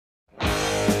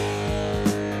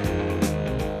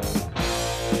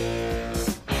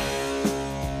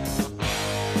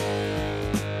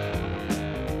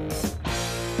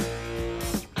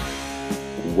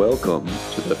Welcome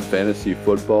to the Fantasy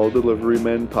Football Delivery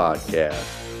Men podcast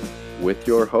with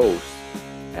your hosts,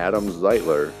 Adam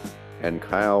Zeitler and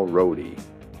Kyle Rohde.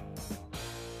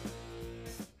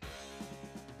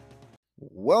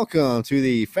 Welcome to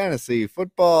the Fantasy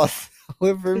Football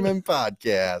Delivery Men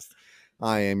podcast.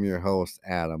 I am your host,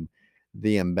 Adam,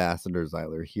 the Ambassador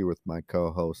Zeitler, here with my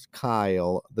co-host,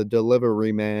 Kyle, the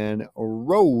Delivery Man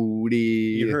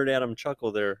Rohde. You heard Adam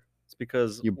chuckle there. It's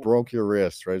because You broke your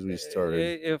wrist right as we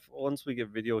started. If once we get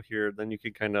video here, then you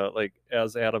could kind of like,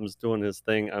 as Adam's doing his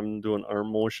thing, I'm doing arm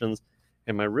motions,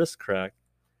 and my wrist cracked.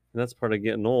 And that's part of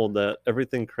getting old. That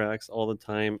everything cracks all the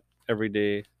time, every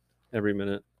day, every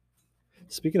minute.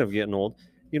 Speaking of getting old,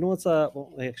 you know what's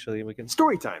well, actually we can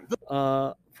Story time.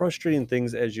 Frustrating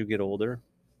things as you get older.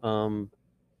 I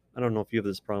don't know if you have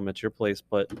this problem at your place,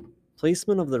 but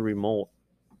placement of the remote.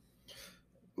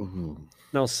 Ooh.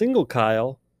 Now, single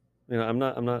Kyle. You know, I'm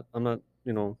not,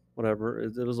 you know, whatever.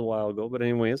 It was a while ago, but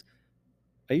anyways,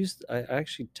 I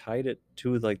actually tied it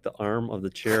to like the arm of the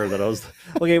chair that I was.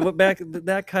 Okay, but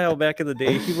that Kyle back in the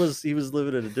day, he was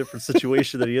living in a different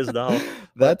situation than he is now.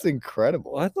 That's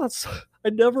incredible. Well, I thought so. I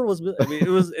never was. I mean,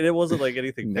 it wasn't like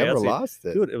anything Never fancy. lost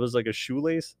it. Dude. It was like a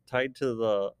shoelace tied to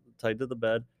the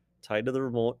bed, tied to the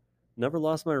remote. Never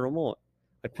lost my remote.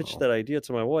 I pitched that idea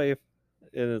to my wife,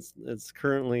 and it's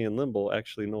currently in limbo.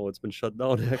 Actually, no, it's been shut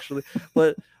down. Actually,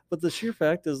 but the sheer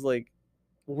fact is like,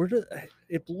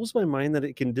 it blows my mind that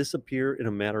it can disappear in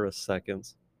a matter of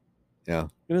seconds. Yeah,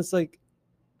 and it's like,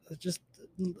 just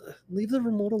leave the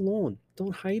remote alone.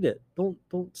 Don't hide it. Don't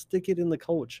stick it in the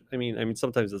couch. I mean,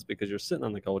 sometimes it's because you're sitting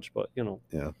on the couch, but you know.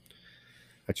 Yeah.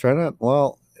 I try not.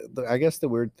 Well, I guess the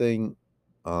weird thing,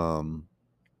 we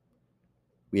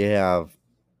have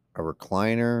a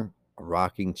recliner, a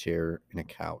rocking chair, and a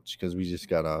couch because we just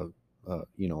got a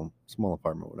small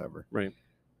apartment, whatever. Right.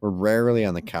 We're rarely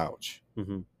on the couch,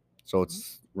 Mm-hmm. so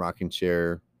it's rocking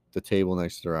chair, the table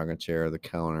next to the rocking chair, the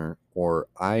counter, or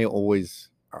I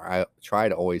try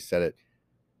to always set it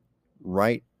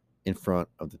right in front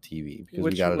of the TV because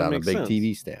we got it on a big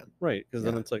TV stand. Right, because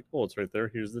then it's like, oh, it's right there.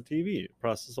 Here's the TV.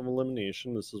 Process of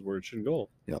elimination. This is where it should go.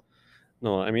 Yep.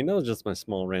 No, I mean, that was just my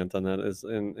small rant on that.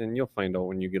 And you'll find out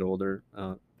when you get older,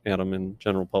 Adam, and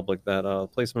general public, that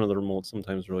placement of the remote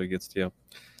sometimes really gets to you.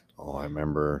 Oh, I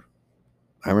remember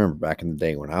back in the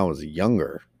day when I was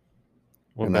younger.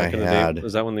 Well, back in the day,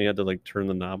 was that when they had to like turn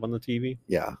the knob on the TV?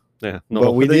 Yeah. Yeah.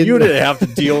 No, but you didn't have to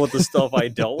deal with the stuff I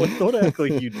dealt with. Don't act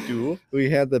like you do. We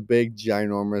had the big,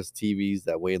 ginormous TVs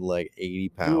that weighed like 80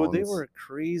 pounds. Dude, they were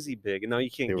crazy big, and now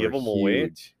you can't give them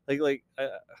away. Like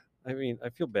I mean, I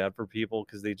feel bad for people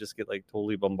because they just get like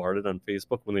totally bombarded on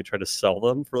Facebook when they try to sell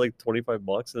them for like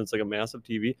 $25, and it's like a massive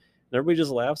TV, and everybody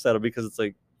just laughs at it because it's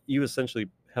like you essentially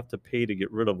have to pay to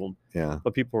get rid of them. Yeah.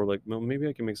 But people are like, well, maybe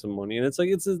I can make some money, and it's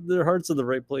like their heart's in the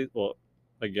right place. Well,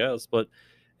 I guess, but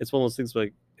it's one of those things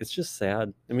like it's just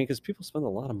sad. I mean, because people spend a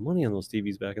lot of money on those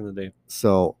TVs back in the day.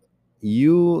 So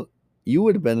you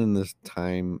would have been in this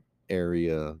time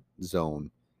area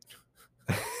zone.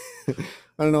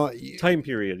 I don't know. Time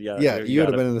period, yeah. Yeah, you would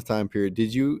have been in the time period.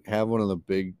 Did you have one of the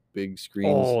big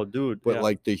screens? Oh, dude. But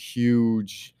like the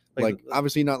huge, like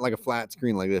obviously not like a flat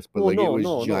screen like this, but it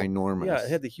was ginormous. Yeah, it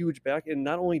had the huge back, and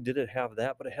not only did it have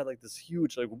that, but it had like this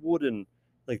huge like wooden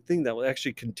like thing that would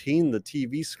actually contain the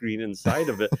TV screen inside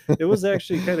of it. It was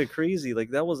actually kind of crazy. Like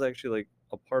that was actually like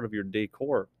a part of your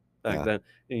decor back then,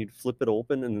 and you'd flip it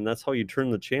open, and then that's how you turn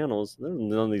the channels. There were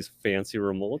none of these fancy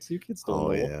remotes. You kids don't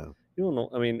know. Yeah. You don't know.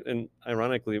 I mean, and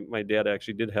ironically, my dad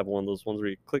actually did have one of those ones where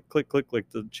you click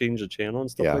to change the channel and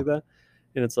stuff like that.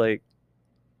 And it's like,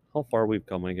 how far we've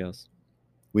come, I guess.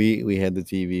 We had the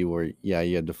TV where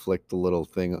you had to flick the little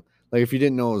thing. Like if you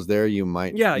didn't know it was there, you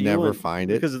might never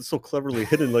find it because it's so cleverly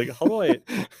hidden. Like how do I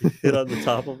hit on the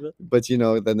top of it? But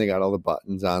then they got all the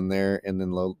buttons on there, and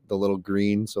then the little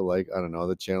green. So like I don't know,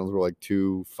 the channels were like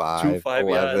 2, 5, 11.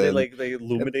 Yeah, they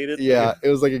illuminated. Yeah, it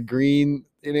was like a green,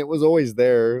 and it was always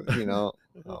there. You know.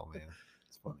 Oh man,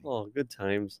 it's funny. Oh, good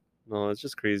times. No, it's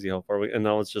just crazy how far and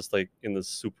now it's just like in the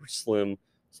super slim,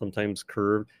 sometimes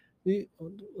curved.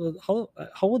 How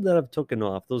would that have taken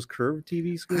off those curved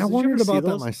TV screens? I wondered about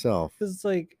that myself. Because it's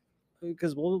like,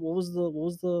 what was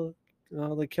the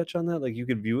catch on that? Like you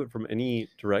could view it from any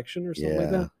direction or something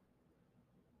like that.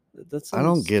 That's I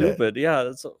don't get stupid. Yeah,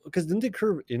 that's because didn't they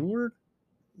curve inward?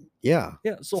 Yeah.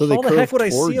 Yeah. So how the heck would I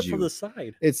see it from the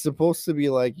side? It's supposed to be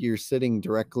like you're sitting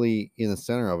directly in the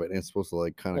center of it, and it's supposed to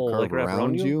like kind of curve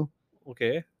around you.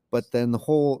 Okay. But then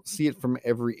see it from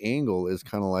every angle is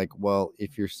kind of like, well,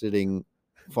 if you're sitting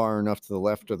far enough to the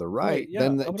left or the right, yeah,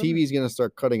 then I the would TV is going to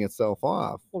start cutting itself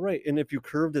off. Well, right, and if you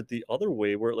curved it the other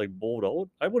way where it, like, bowed out,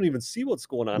 I wouldn't even see what's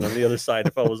going on the other side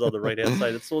if I was on the right-hand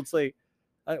side. So it's like,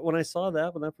 when I saw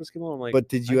that, when that first came out, I'm like, But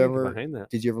did "I you gotta get ever behind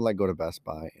that." like go to Best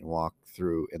Buy and walk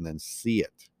through and then see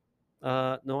it?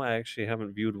 No, I actually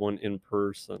haven't viewed one in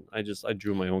person. I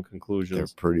drew my own They're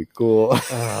conclusions. pretty cool.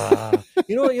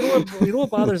 You know what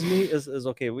bothers me is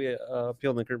okay. We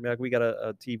peeling the curtain back. We got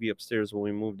a TV upstairs when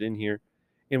we moved in here,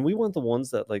 and we want the ones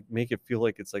that like make it feel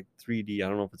like it's like 3D. I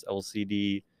don't know if it's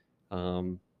LCD,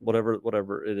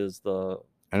 whatever it is.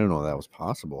 I don't know that was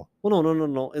possible. Well,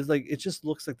 no. It's like it just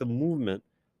looks like the movement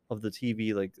of the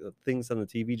TV, like things on the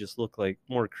TV just look like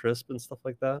more crisp and stuff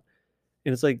like that.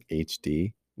 And it's like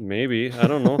HD. maybe I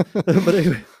don't know, but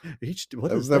anyway,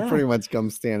 what is That that? pretty much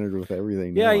comes standard with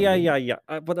everything. Yeah, now, yeah.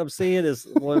 What I'm saying is,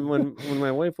 when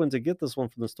my wife went to get this one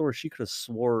from the store, she could have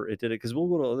swore it did it because we'll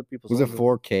go to other people's. Was it houses.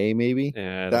 4K maybe?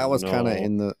 Yeah, I That don't was kind of know.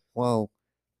 in the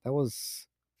that was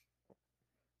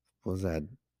that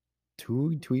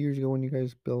 2 years ago when you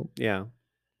guys built? Yeah,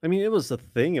 I mean it was a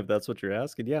thing if that's what you're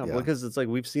asking. Yeah, Yeah. because it's like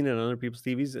we've seen it on other people's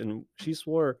TVs, and she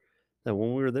swore that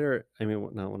when we were there, I mean,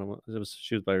 not when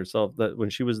she was by herself. That when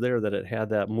she was there, that it had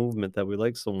that movement that we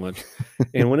like so much,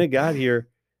 and when it got here,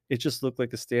 it just looked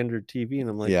like a standard TV, and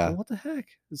I'm like, Yeah. well, what the heck?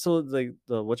 So like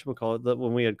the whatchamacallit, that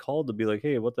when we had called to be like,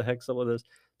 hey, what the heck's up with this?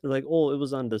 They're like, oh, it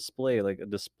was on display, like a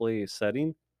display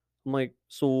setting. I'm like,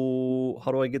 so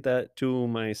how do I get that to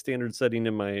my standard setting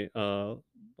in my on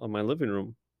my living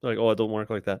room? They're like, oh, it don't work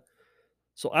like that.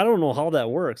 So I don't know how that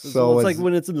works. So So it's like is-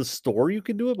 when it's in the store you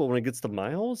can do it, but when it gets to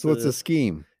my house, So what's the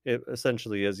scheme? it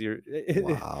essentially is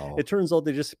Wow. it turns out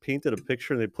they just painted a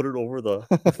picture and they put it over the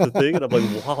thing, and I'm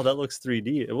like, wow, that looks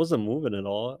 3D. It wasn't moving at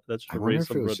all. That should I have wonder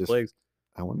raised if it some was red just flags.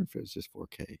 I wonder if it was just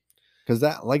 4K. Because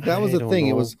that was I the don't thing.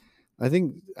 It know. was I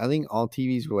think all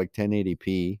TVs were like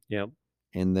 1080p, Yeah.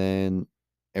 and then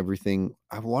everything,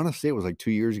 I want to say it was like 2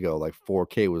 years ago, like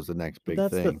 4K was the next But big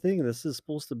that's the thing. thing. This is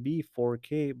supposed to be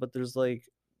 4K, but there's like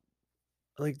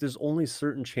there's only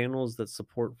certain channels that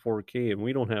support 4K, and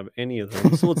we don't have any of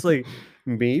them. So it's like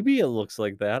maybe it looks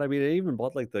like that. I mean, I even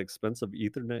bought like the expensive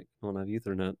Ethernet. No, not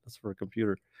Ethernet. That's for a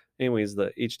computer. Anyways,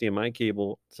 the HDMI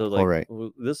cable. So like right.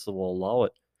 this will allow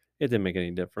it. It didn't make any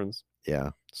difference.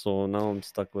 Yeah. So now I'm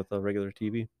stuck with a regular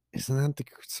TV. Isn't that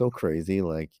so crazy?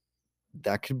 Like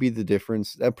that could be the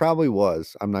difference. That probably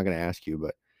was. I'm not going to ask you,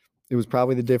 but it was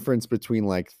probably the difference between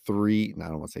like three. No, I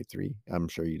don't want to say three. I'm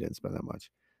sure you didn't spend that much,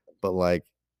 but like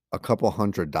a couple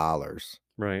 $100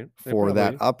 Right. for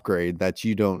that upgrade that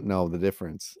you don't know the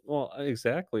difference. Well,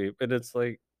 exactly. And it's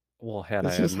like, well, had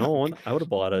It's I had just how- known, I would have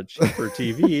bought a cheaper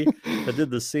TV that did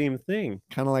the same thing.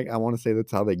 Kind of like, I want to say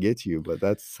that's how they get you, but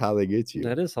that's how they get you.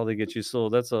 That is how they get you. So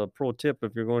that's a pro tip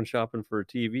if you're going shopping for a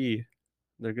TV.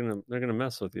 They're gonna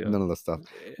mess with you. None of the stuff.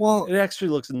 Well, it actually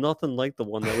looks nothing like the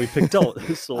one that we picked out.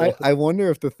 So I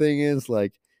wonder if the thing is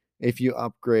like, if you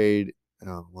upgrade,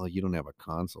 well, you don't have a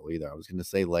console either. I was going to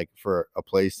say like for a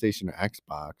PlayStation or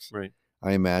Xbox, right.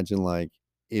 I imagine like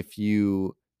if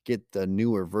you get the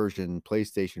newer version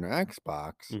PlayStation or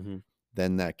Xbox, Mm-hmm.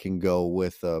 then that can go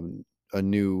with a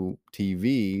new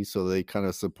TV, so they kind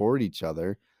of support each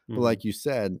other. Mm-hmm. But like you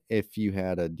said, if you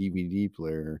had a DVD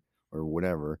player or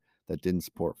whatever that didn't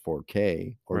support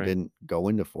 4K or Right. didn't go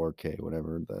into 4K,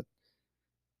 whatever, that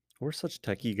we're such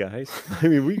techie guys. I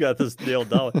mean, we got this nailed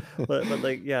down. but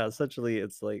like, yeah, essentially,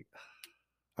 it's like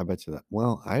I bet you that.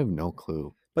 Well, I have no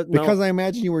clue. But Because now, I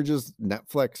imagine you were just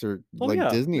Netflix or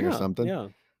like Disney or something. Yeah.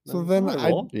 So then I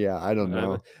don't Uh,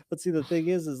 know. But see, the thing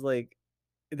is like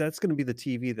that's gonna be the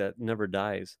TV that never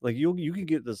dies. Like you can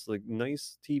get this like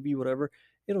nice TV, whatever.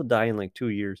 It'll die in like 2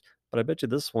 years. But I bet you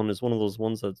this one is one of those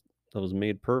ones that was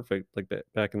made perfect, like that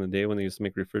back in the day when they used to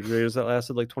make refrigerators that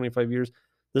lasted like 25 years.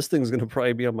 This thing's gonna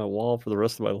probably be on my wall for the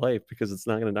rest of my life because it's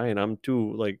not gonna die, and I'm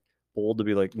too like bold to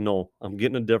be like, no, I'm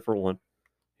getting a different one.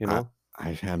 You know,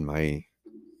 I've had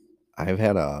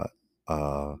a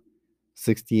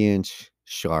 60-inch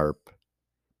Sharp.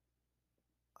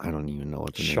 I don't even know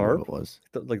what the name of it was.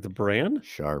 Like the brand?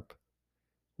 Sharp.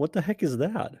 What the heck is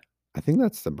that? I think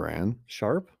that's the brand.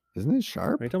 Sharp? Isn't it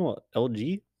Sharp? Are you talking about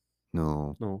LG?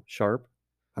 No, Sharp.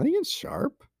 I think it's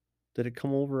Sharp. Did it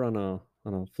come over on a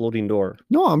floating door?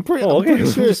 No, I'm pretty. Oh, okay. I'm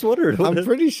pretty sure. Just wondered. I'm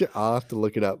pretty sure. I'll have to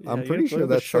look it up. Yeah, I'm pretty sure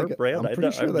that's Sharp like brand. I'm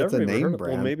pretty sure that's a name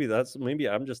brand. Well, maybe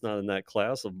I'm just not in that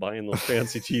class of buying those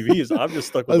fancy TVs. I'm just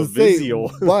stuck I with was a saying,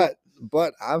 Vizio.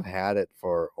 but I've had it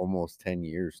for almost 10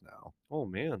 years now. Oh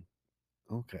man.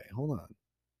 Okay, hold on.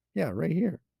 Yeah, right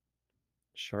here.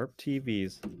 Sharp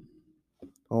TVs.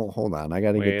 Oh, hold on. I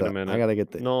gotta Wait get a minute. I gotta get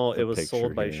the. No, the it was sold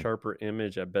picture by here. Sharper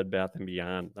Image at Bed Bath and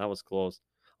Beyond. That was close.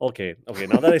 Okay.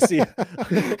 Now that I see, if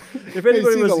You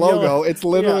anybody see was the logo, yelling, it's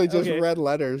literally yeah, just okay. red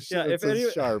letters. Yeah, It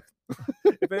says Sharp.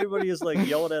 if anybody is like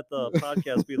yelling at the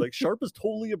podcast, be like, Sharp is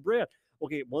totally a brand.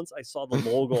 Okay, once I saw the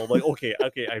logo, I'm like, okay,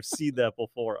 I've seen that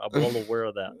before. I'm well aware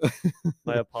of that.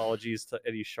 My apologies to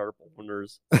any Sharp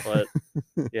owners, but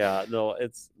yeah, no,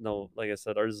 like I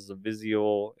said, ours is a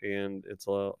Vizio, and it's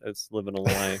living a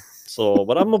lie. So,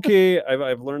 but I'm okay.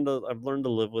 I've learned to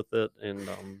live with it, and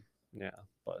yeah,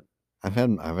 but I've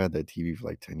had that TV for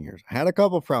like 10 years. I had a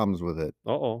couple problems with it,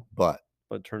 but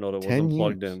it turned out it 10 wasn't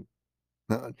plugged years. in.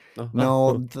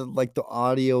 No, the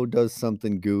audio does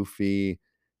something goofy,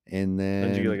 and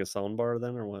Did you get like then a sound bar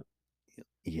then, or what?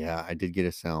 yeah, I did get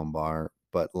a sound bar,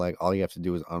 but like all you have to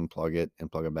do is unplug it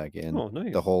and plug it back in. Oh,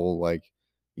 nice. The whole like,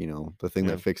 the thing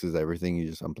Yeah. that fixes everything, you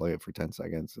just unplug it for 10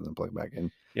 seconds and then plug it back in,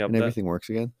 Yeah, and everything works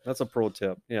again. That's a pro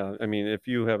tip. Yeah, I mean, if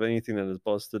you have anything that is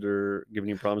busted or giving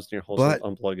you problems in your house, But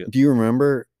unplug it. do you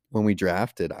remember when we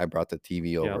drafted? I brought the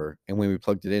TV Yeah. over, and when we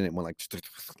plugged it in, it went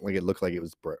like it looked like it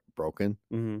was broken.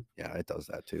 Mm-hmm. Yeah, it does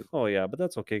that too. Oh yeah, but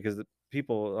that's okay because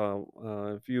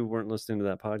people, if you weren't listening to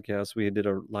that podcast, we did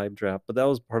a live draft, but that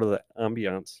was part of the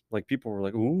ambiance. Like people were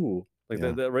like, "Ooh!" Like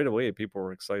Yeah. that right away. People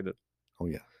were excited. Oh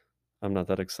yeah. I'm not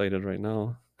that excited right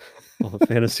now about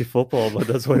fantasy football, but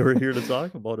that's why we're here to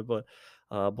talk about it. But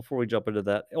before we jump into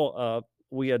that,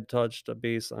 we had touched a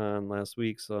base on last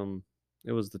week's.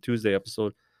 It was the Tuesday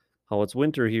episode. How it's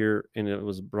winter here, and it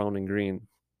was brown and green.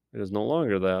 It is no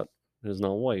longer that. It is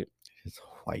now white. It's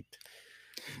white.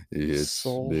 It's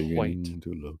so beginning white.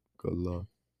 to look a lot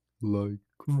like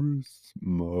Christmas.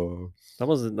 That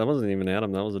wasn't even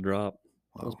Adam. That was a drop.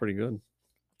 That was Wow. pretty good.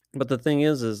 But the thing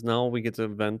is now we get to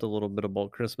vent a little bit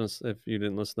about Christmas. If you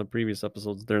didn't listen to previous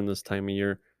episodes during this time of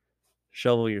year,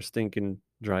 shovel your stinking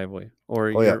driveway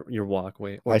or your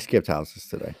walkway. I skipped houses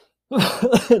today.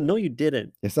 No, you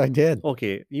didn't. Yes, I did.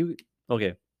 Okay,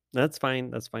 that's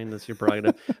fine. That's your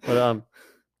prerogative. But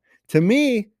to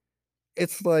me,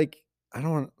 it's like I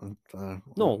don't.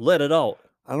 No, let it out.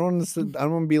 I don't want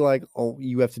to be like, oh,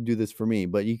 you have to do this for me,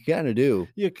 but you kind of do.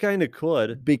 You kind of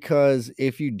could, because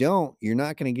if you don't, you're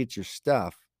not going to get your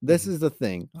stuff. This is the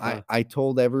thing. I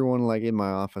told everyone, like in my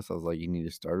office, I was like, you need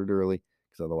to start it early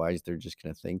because otherwise they're just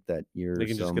going to think that they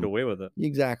can just get away with it.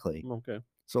 Exactly. Okay.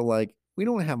 So like we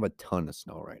don't have a ton of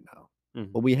snow right now,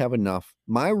 Mm-hmm. but we have enough.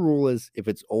 My rule is if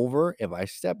I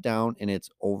step down and it's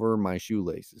over my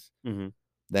shoelaces, Mm-hmm.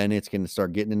 then it's going to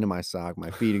start getting into my sock.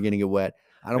 My feet are going to get wet.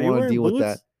 I don't Are you want to deal wearing with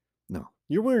that. boots? No.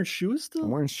 You're wearing shoes still? I'm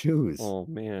wearing shoes. Oh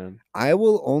man. I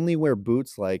will only wear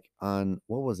boots like on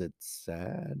what was it,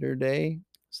 Saturday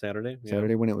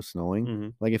when it was snowing. Mm-hmm.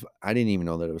 Like if I didn't even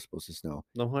know that it was supposed to snow.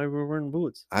 No, why were we wearing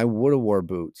boots? I would have wore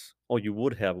boots. Oh, you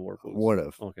would have wore boots. Would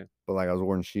have. Okay. But like I was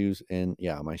wearing shoes, and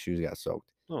yeah, my shoes got soaked.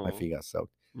 Oh. My feet got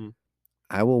soaked. Mm.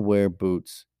 I will wear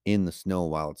boots in the snow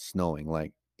while it's snowing.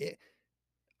 Like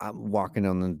I'm walking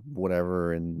on the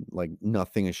whatever, and like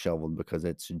nothing is shoveled because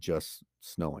it's just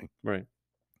snowing. Right.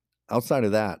 Outside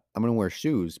of that, I'm going to wear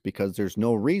shoes because there's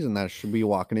no reason that I should be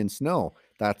walking in snow.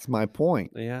 That's my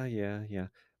point. Yeah.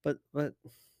 But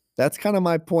that's kind of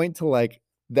my point to like,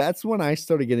 that's when I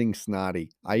started getting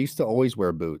snotty. I used to always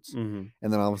wear boots. Mm-hmm.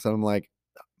 And then all of a sudden I'm like,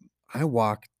 I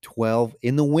walk 12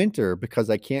 in the winter because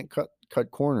I can't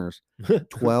cut corners,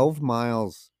 12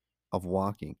 miles of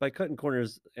walking. By cutting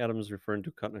corners, Adam's referring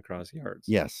to cutting across yards.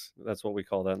 Yes. That's what we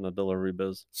call that in the delivery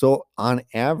biz. So on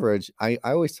average, I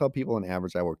always tell people on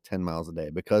average, I work 10 miles a day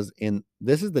because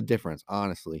this is the difference,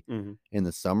 honestly. Mm-hmm. In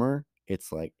the summer,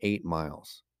 it's like 8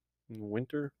 miles. In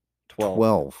winter,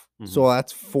 12. Mm-hmm. So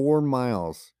that's 4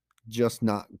 miles just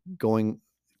not going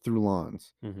through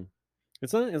lawns. Mm-hmm.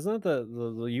 It's not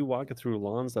the you walking through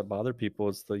lawns that bother people.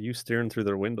 It's the you staring through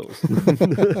their windows.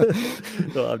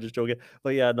 No, I'm just joking.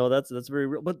 But yeah, no, that's very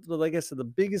real. But like I said, the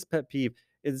biggest pet peeve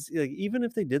is like even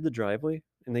if they did the driveway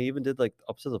and they even did like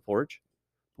up to the porch,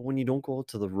 but when you don't go out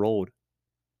to the road,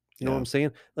 you know what I'm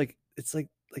saying? Like it's like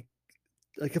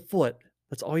a foot.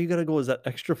 That's all you gotta go is that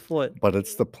extra foot. But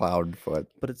it's the plowed foot.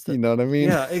 But it's you know what I mean?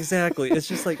 Yeah, exactly. It's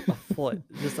just like a foot.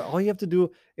 Just all you have to do,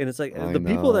 and it's like the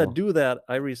people that do that.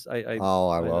 I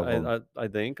love them. I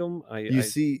thank them. You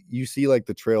see like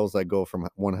the trails that go from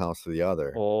one house to the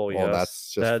other. Oh yeah,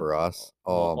 that's just for us.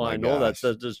 Oh my I know gosh.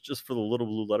 that's just for the Little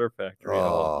Blue Letter Factory.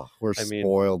 Oh, we're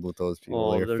spoiled with those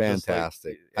people. They're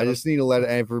fantastic. I just need to let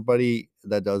everybody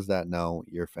that does that know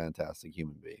you're a fantastic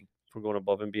human being. We're going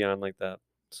above and beyond like that.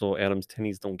 So Adam's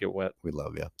tennies don't get wet. We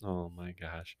love you. Oh my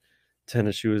gosh.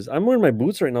 Tennis shoes. I'm wearing my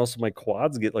boots right now, so my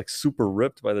quads get like super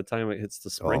ripped by the time it hits the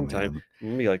springtime. I'm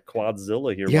gonna be like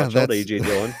Quadzilla here. Yeah, watch out, AJ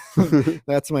Dillon.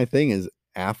 That's my thing is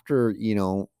after,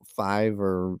 5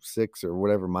 or 6 or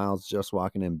whatever miles just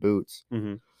walking in boots,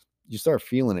 Hmm. you start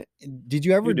feeling it. Did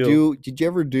you ever do.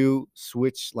 do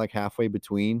switch like halfway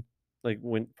between? Like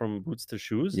went from boots to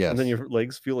shoes, and then Yes. your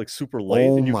legs feel like super light,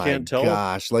 Oh and you my can't tell.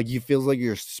 gosh. Like you feels like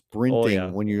you're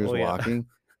sprinting when you're just Oh yeah. walking.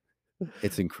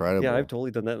 It's Yeah, incredible. I've totally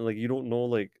done that. And like you don't know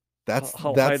like That's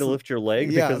how high to lift your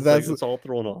leg yeah, because like that's it's all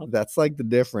thrown off. that's like the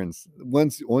difference.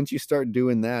 Once you start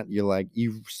doing that, you're like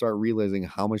you start realizing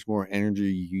how much more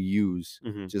energy you use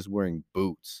Hmm. just wearing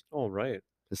boots. Oh right.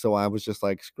 So I was just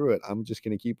like, screw it. I'm just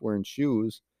gonna keep wearing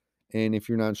shoes. And if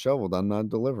you're not shoveled, I'm not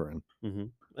delivering. Hmm.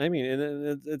 I mean,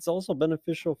 and it's also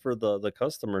beneficial for the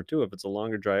customer too. If it's a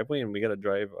longer driveway and we got to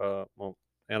drive, well,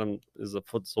 Adam is a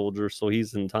foot soldier, so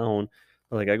he's in town.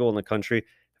 But like I go in the country,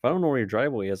 if I don't know where your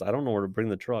driveway is, I don't know where to bring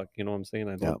the truck. You know what I'm saying?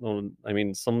 I Yeah. don't know. I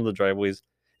mean, some of the driveways,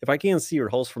 if I can't see your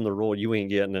house from the road, you ain't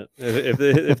getting it.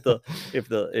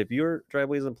 If your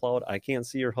driveway isn't plowed, I can't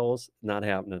see your house. Not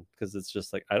happening because it's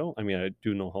just like I don't. I mean, I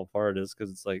do know how far it is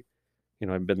because it's like.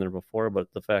 I've been there before,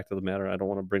 but the fact of the matter, I don't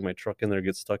want to bring my truck in there,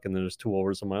 get stuck in there. There's 2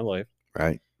 hours of my life.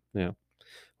 Right. Yeah.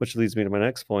 Which leads me to my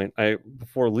next point.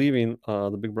 Before leaving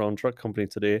the Big Brown Truck Company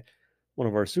today, one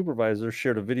of our supervisors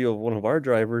shared a video of one of our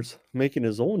drivers making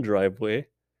his own driveway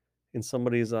in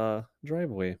somebody's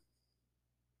driveway.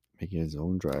 Making his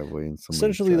own driveway in somebody's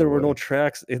Essentially, there were no driveway.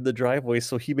 tracks in the driveway,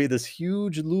 so he made this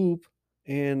huge loop,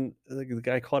 and the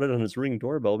guy caught it on his Ring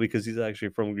doorbell because he's actually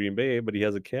from Green Bay, but he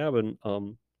has a cabin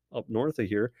up north of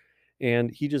here,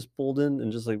 and he just pulled in and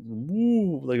just like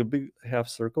woo, like a big half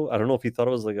circle. I don't know if he thought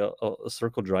it was like a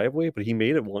circle driveway, but he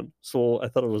made it one. So I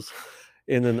thought it was,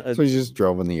 and then So he just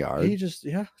drove in the he yard. just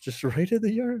just right in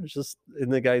the yard. It's just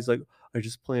and the guy's like, I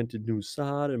just planted new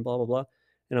sod and blah blah blah,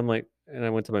 and I'm like, and I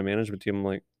went to my management team. I'm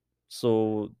like,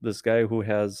 so this guy who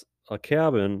has a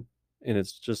cabin and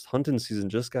it's just hunting season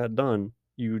just got done.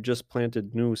 You just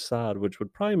planted new sod, which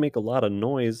would probably make a lot of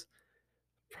noise,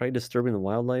 probably disturbing the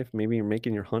wildlife. Maybe you're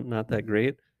making your hunt not that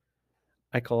great.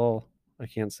 I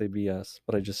can't say BS,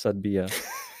 but I just said BS.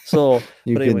 So,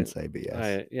 You but couldn't anyway, say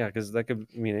BS. yeah, because that could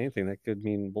mean anything. That could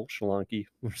mean bolshalonki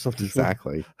or something.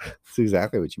 Exactly. It's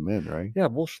exactly what you meant, right? Yeah,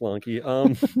 bolshalonki.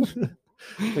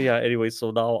 But yeah, anyway,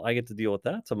 so now I get to deal with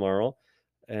that tomorrow,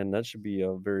 and that should be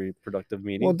a very productive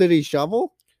meeting. Well, did he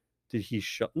shovel? Did he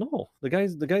shut? No, the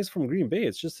guy's from Green Bay.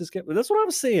 It's just his kid. That's what I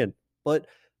was saying. But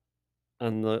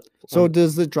on the So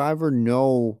does the driver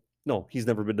know? no, he's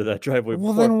never been to that driveway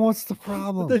Well, before. then what's the But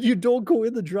problem? then you don't go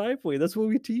in the driveway. That's what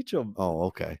we teach them. Oh,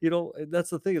 okay. That's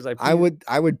the thing is I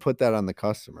would put that on the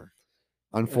customer.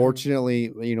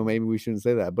 Unfortunately, maybe we shouldn't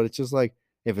say that, but it's just like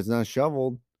if it's not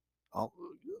shoveled,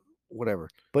 whatever.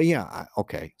 But yeah,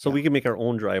 okay. So yeah. we can make our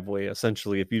own driveway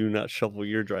essentially if you do not shovel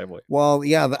your driveway. Well,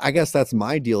 yeah, I guess that's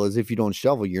my deal. Is if you don't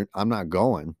shovel, I'm not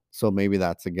going. So maybe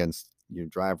that's against your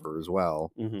driver as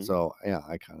well. Mhm. So yeah,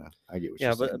 I get what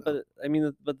Yeah, you're saying. but I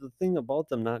mean, but the thing about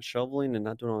them not shoveling and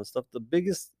not doing all this stuff, the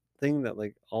biggest thing that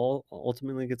like all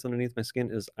ultimately gets underneath my skin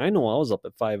is I know I was up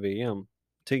at 5 a.m.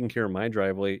 taking care of my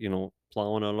driveway,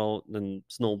 plowing it out and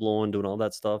snow blowing, doing all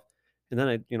that stuff, and then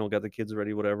I, got the kids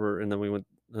ready, whatever, and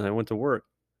then I went to work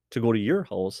to go to your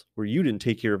house where you didn't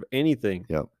take care of anything.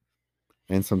 Yep.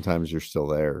 And sometimes you're still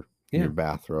there in Yeah. your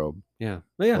bathrobe Yeah,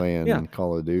 playing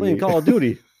Call of Duty. playing Call of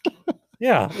Duty.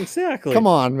 Yeah, exactly. Come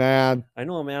on, man. I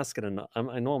know I'm asking enough.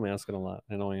 I know I'm asking a lot.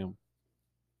 I know I am.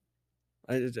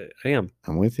 I am.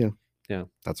 I'm with you. Yeah.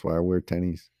 That's why I wear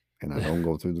tennies and I don't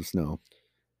go through the snow.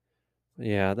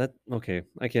 Yeah, okay.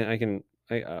 I can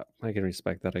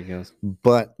respect that, I guess.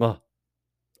 But Oh,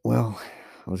 well,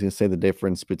 I was gonna say the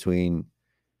difference between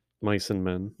mice and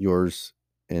men. yours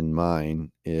and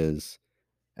mine is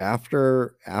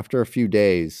after a few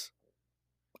days,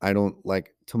 I don't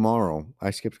like tomorrow.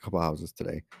 I skipped a couple houses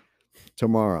today.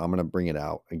 Tomorrow I'm gonna bring it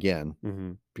out again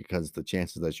Mm-hmm. because the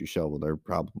chances that you shoveled are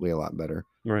probably a lot better.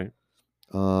 Right.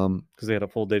 Because they had a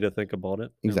full day to think about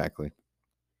it. Exactly.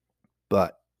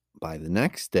 But by the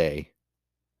next day,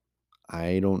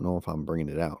 I don't know if I'm bringing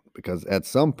it out because at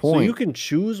some So point you can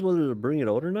choose whether to bring it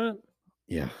out or not.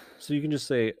 Yeah. So you can just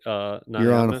say, not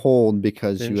you're on happening. hold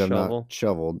because Didn't you have shovel. not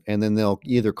shoveled, and then they'll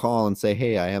either call and say,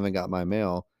 "Hey, I haven't got my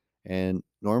mail." And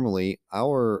normally,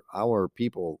 our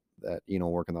people that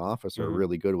work in the office are Mhm.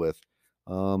 really good with,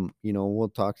 we'll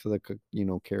talk to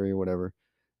the carrier, whatever,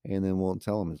 and then we'll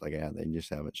tell them it's like, yeah, they just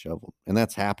haven't shoveled, and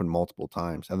that's happened multiple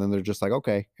times, and then they're just like,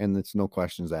 okay, and it's no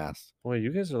questions asked. Boy,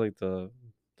 you guys are like the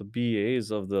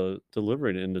BAs of the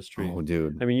delivery industry. Oh,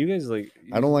 dude, I mean, you guys like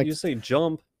I don't like you say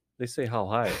jump, they say how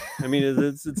high. I mean,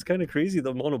 it's kind of crazy the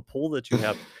amount of pull that you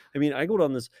have. I mean, I go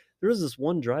down there was this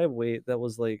one driveway that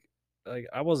was like like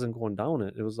I wasn't going down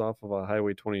it. It was off of a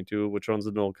Highway 22, which runs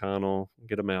into O'Connell.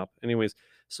 Get a map. Anyways,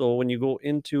 so when you go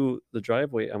into the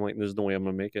driveway, I'm like, there's no way I'm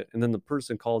gonna make it. And then the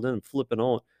person called in flipping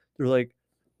out. They're like,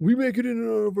 we make it in and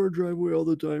out of our driveway all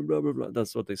the time. Blah blah blah.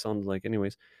 That's what they sounded like,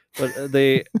 anyways. But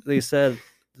they said,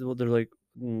 well, they're like,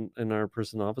 and our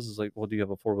person in the office is like, well, do you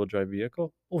have a 4-wheel drive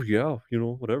vehicle? Oh yeah,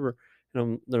 whatever.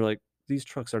 And they're like, these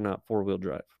trucks are not 4-wheel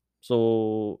drive.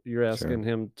 So you're asking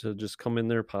him to just come in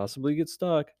there, possibly get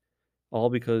stuck, all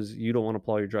because you don't want to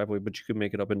plow your driveway, but you could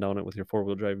make it up and down it with your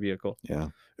 4-wheel drive vehicle. Yeah,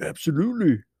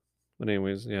 absolutely. But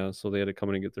anyways, yeah, so they had to come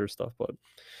in and get their stuff. But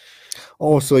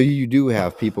so you do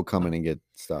have people come in and get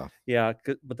stuff. yeah,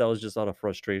 but that was just out of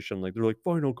frustration. Like they're like,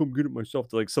 fine, I'll come get it myself.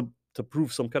 To like to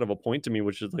prove some kind of a point to me,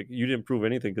 which is like you didn't prove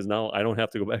anything because now I don't have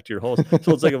to go back to your house.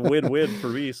 So it's like a win-win for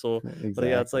me. So Exactly. But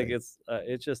yeah, it's like it's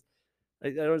just I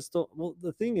don't still. Well,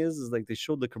 the thing is like they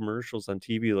showed the commercials on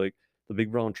TV, like the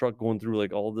big brown truck going through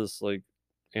like all this like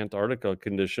Antarctica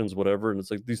conditions, whatever, and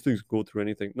it's like these things go through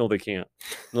anything. No, they can't.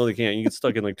 No, they can't. You get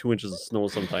stuck in like 2 inches of snow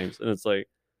sometimes, and it's like,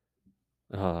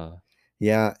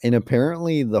 yeah, and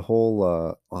apparently the whole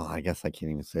well, I guess I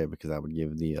can't even say it because I would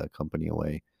give the company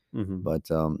away. But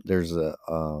there's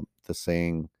the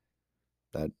saying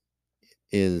that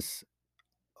is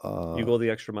you go the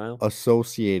extra mile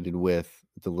associated with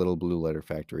the Little Blue Letter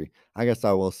Factory. I guess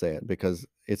I will say it because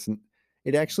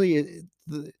it actually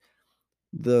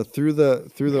the through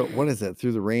the what is it,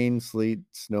 through the rain, sleet,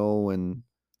 snow, and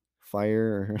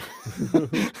fire.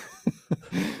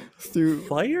 Through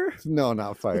fire? No,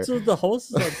 not fire. So the house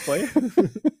is on fire.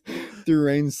 Through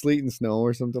rain, sleet, and snow,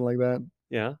 or something like that.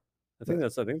 Yeah, I think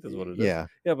that's what it is. Yeah,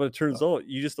 but it turns out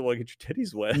you just don't want to get your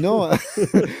titties wet. No,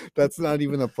 that's not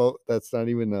even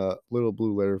a Little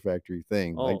Blue Letter Factory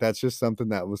thing. Oh. Like that's just something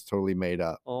that was totally made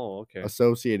up. Oh, okay.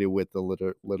 Associated with the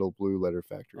Little Blue Letter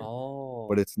Factory. Oh,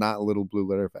 but it's not Little Blue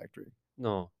Letter Factory.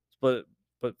 No, but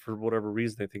for whatever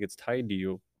reason, they think it's tied to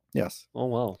you. Yes. Oh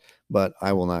wow. But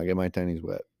I will not get my tennies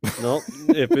wet. No,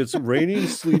 if it's raining,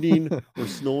 sleeting, or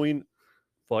snowing,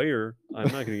 fire, I'm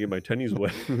not going to get my tennies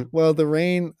wet. Well, the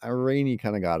rain you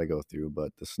kind of got to go through,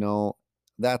 but the snow,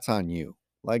 that's on you.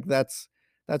 Like that's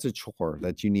a chore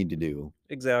that you need to do.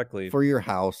 Exactly. For your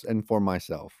house and for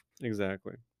myself.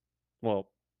 Exactly. Well,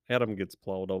 Adam gets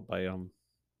plowed out by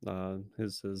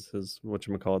his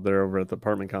whatchamacallit there over at the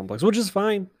apartment complex, which is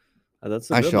fine.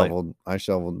 That's I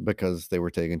shoveled because they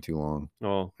were taking too long.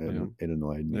 Oh, it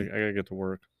annoyed me. I gotta get to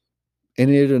work. And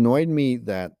it annoyed me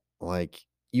that like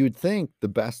you would think the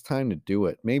best time to do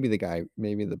it, maybe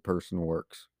the person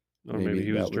works. Or maybe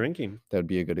he was drinking. That would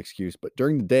be a good excuse. But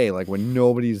during the day, like when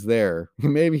nobody's there,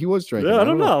 maybe he was drinking. Yeah, I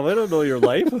don't know. I don't know your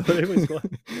life.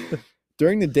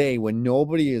 During the day when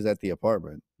nobody is at the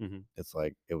apartment, it's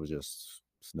like it was just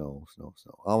snow.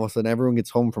 All of a sudden, everyone gets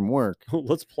home from work.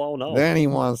 Let's plow now. Then he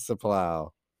wants to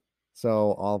plow.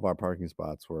 So all of our parking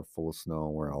spots were full of snow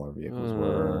where all our vehicles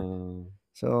were.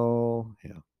 So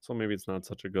yeah. So maybe it's not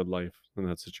such a good life in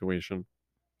that situation.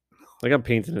 Like I'm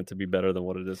painting it to be better than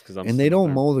what it is because I'm. And they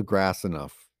don't mow the grass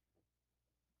enough.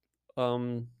 How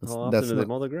often do they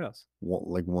mow the grass?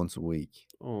 Like once a week.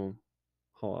 Oh,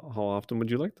 how often would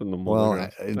you like them to mow the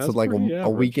grass? It's like a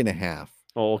week and a half.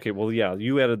 Oh, okay. Well, yeah,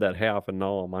 you added that half, and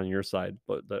now I'm on your side.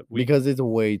 But because it's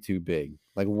way too big,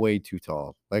 like way too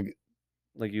tall, like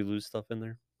you lose stuff in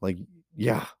there. Like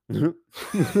yeah, and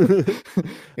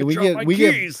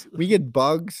we get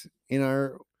bugs in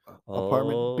our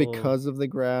apartment because of the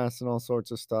grass and all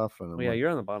sorts of stuff. And yeah, you're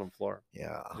on the bottom floor.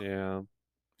 Yeah.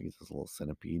 We get those little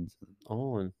centipedes.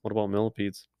 Oh, and what about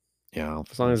millipedes? Yeah,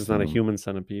 as long as it's not a human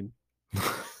centipede.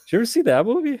 Did you ever see that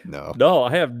movie? No,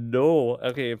 I have no.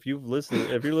 Okay, if you're listening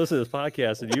to this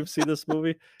podcast and you've seen this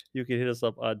movie, you can hit us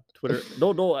up on Twitter.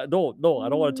 No, I don't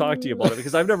want to talk to you about it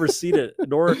because I've never seen it.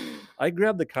 Nor I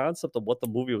grabbed the concept of what the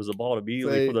movie was about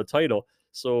immediately from the title.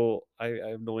 So I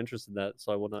have no interest in that.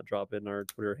 So I will not drop in our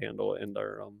Twitter handle and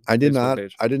our I did not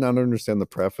understand the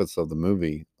preface of the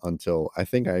movie until I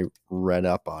think I read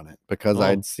up on it because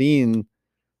I'd seen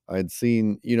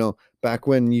back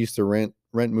when you used to rent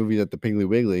movies at the Piggly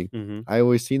Wiggly. I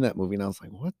always seen that movie and I was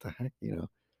like, what the heck,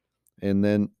 and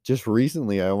then just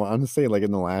recently, I want to say like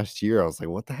in the last year, I was like,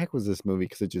 what the heck was this movie?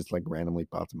 Because it just like randomly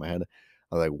popped in my head.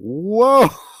 I was like, whoa,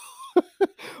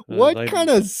 what kind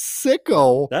of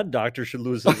sicko? That doctor should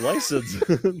lose his license.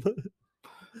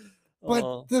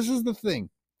 But this is the thing.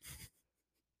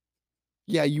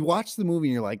 Yeah, you watch the movie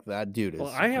and you're like, that dude is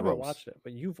I haven't watched it,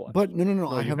 but you've watched it. But no,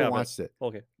 I haven't watched it.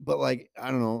 Okay. But like, I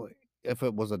don't know if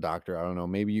it was a doctor. I don't know.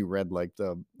 Maybe you read like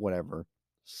the whatever.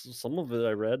 Some of it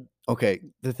I read. Okay,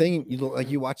 the thing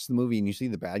you watch the movie and you see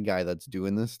the bad guy that's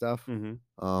doing this stuff.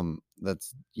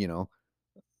 That's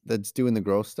that's doing the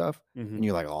gross stuff, Mhm. and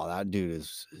you're like, oh, that dude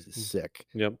is sick.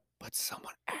 Yep. But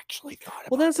someone actually thought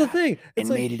about Well, that's the that thing. It's and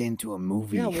like, made it into a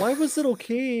movie. yeah, why was it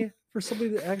okay for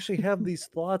somebody to actually have these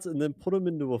thoughts and then put them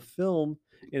into a film?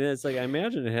 And it's like, I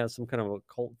imagine it has some kind of a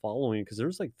cult following because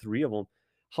there's like 3 of them.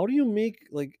 How do you make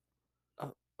like a,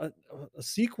 a, a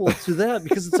sequel to that?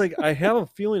 Because it's like, I have a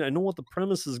feeling I know what the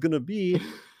premise is going to be.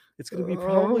 It's going to be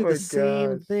probably Oh my the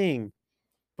same gosh. thing.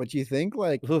 But you think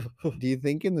like, do you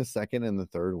think in the second and the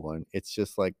third one, it's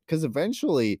just like, because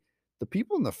eventually the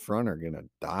people in the front are gonna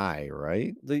die,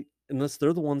 right? Unless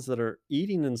they're the ones that are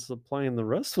eating and supplying the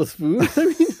rest with food. I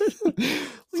mean,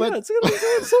 But- yeah, it's gonna be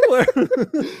going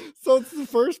somewhere. So it's the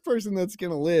first person that's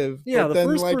gonna live. Yeah, but the then,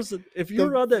 first like, person. If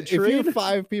you're on that if you're train,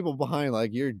 5 people behind,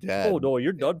 like you're dead. oh no,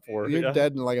 you're done for. You're Yeah.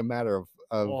 dead in like a matter of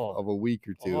Oh. a week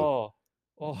or two. Oh,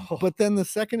 But then the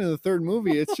second and the third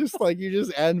movie, it's just like you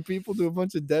just add people to a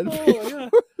bunch of dead oh people. yeah,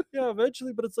 yeah.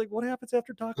 Eventually, but it's like, what happens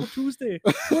after Taco Tuesday?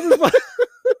 Whoever's behind,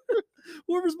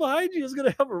 whoever's behind you is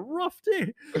gonna have a rough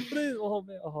day. But oh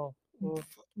man, oh,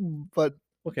 But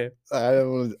okay.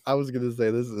 I was gonna say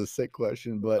this is a sick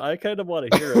question, but I kind of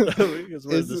want to hear it because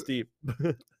we're Is this it- deep.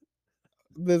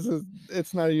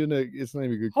 it's not even a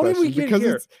good How did question we get because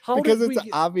here? it's How because did it's we an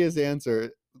get- obvious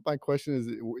answer. My question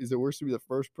is it worse to be the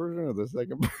first person or the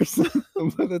second person?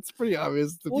 But it's pretty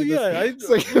obvious to Well, be the yeah,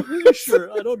 second I'm person.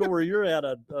 sure. I don't know where you're at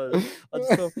on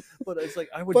stuff, but it's like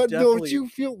I would But definitely.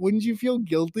 wouldn't you feel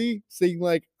guilty saying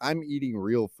like I'm eating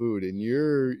real food and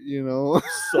you're,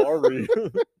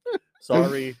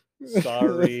 Sorry,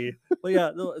 sorry. But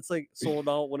yeah, no, it's like so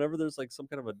now whenever there's like some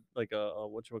kind of a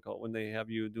what you would call it when they have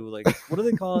you do like what do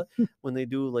they call it when they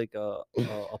do like a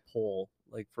poll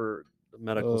like for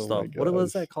medical Oh my stuff? What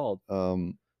was gosh. that called?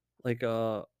 Like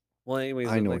well anyways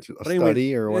I know like, what you- a but anyways,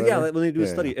 study or yeah, whatever? like when they do a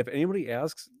Yeah, study, yeah. if anybody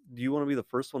asks, do you want to be the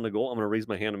first one to go? I'm gonna raise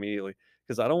my hand immediately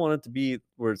because I don't want it to be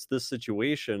where it's this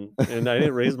situation and I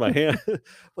didn't raise my hand.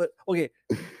 But okay,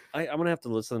 I'm gonna have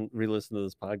to re-listen to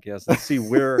this podcast and see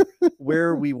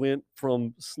where we went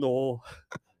from snow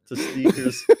to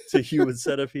sneakers to human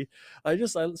centipede. I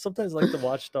sometimes like to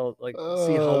watch see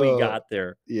how we Oh, got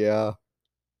there. Yeah.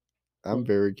 I'm Um,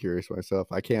 very curious myself.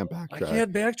 I can't I backtrack.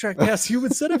 can't backtrack past human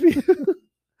centipede.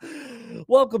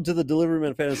 Welcome to the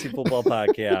Deliveryman Fantasy Football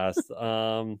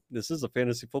Podcast. This is a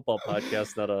fantasy football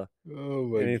podcast, not a Oh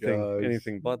my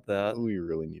anything gosh. but that. We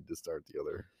really need to start the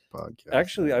other podcast.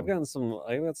 Actually, now.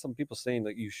 I got some people saying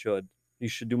that you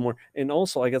should do more, and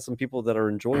also I got some people that are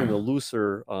enjoying the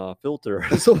looser filter.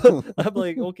 So I'm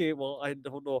like, okay, well, I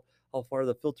don't know how far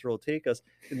the filter will take us.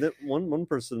 And then one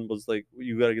person was like,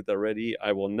 you got to get that ready.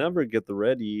 I will never get the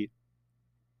ready.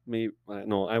 Maybe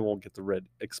no, I won't get the red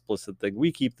explicit thing.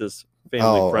 We keep this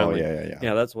family friendly. yeah.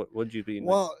 Yeah, that's what would you be?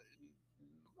 Well,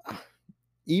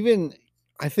 even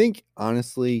I think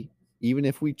honestly, even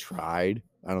if we tried,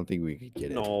 I don't think we could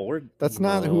get it. No, That's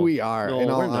not who we are. No, in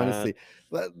all we're not. honesty,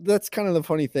 that's kind of the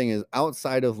funny thing is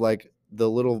outside of like the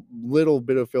little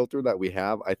bit of filter that we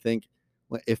have, I think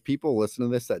if people listen to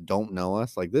this that don't know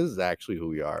us, like this is actually who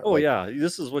we are. Oh Like, yeah,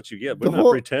 this is what you get. We're the not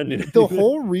whole- pretending. the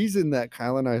whole reason that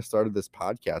Kyle and I started this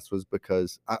podcast was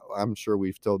because I'm sure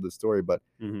we've told this story, but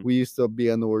Mhm. we used to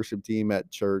be on the worship team at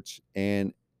church,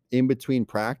 and in between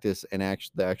practice and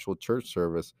the actual church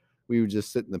service, we would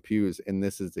just sit in the pews, and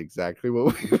this is exactly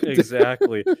what we would do.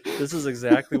 Exactly. This is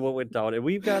exactly what went down, and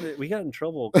we got in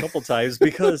trouble a couple times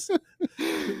because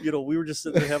we were just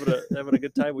sitting there having a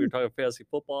good time. We were talking fantasy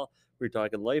football. We were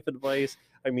talking life advice.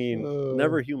 I mean,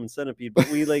 never human centipede, but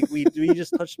we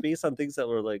just touched base on things that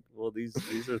were like, well, these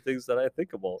are things that I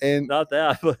think about, And- not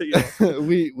that, but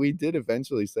we did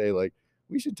eventually say like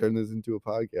we should turn this into a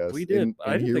podcast. we did. And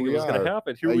I didn't here think it we was going to are,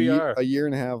 happen. Here we are, a year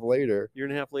and a half later. year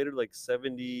and a half later, like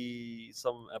 70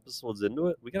 some episodes into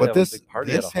it. We got to But have this a big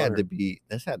party at this had to 100.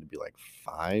 be like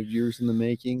 5 years in the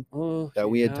making Oh, that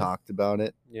we had yeah. talked about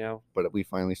it, Yeah. but we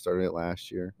finally started it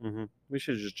last year. We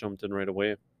should have just jumped in right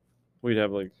away. We'd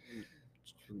have like,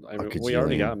 A we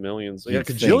already gajillion. got millions. You'd Yeah,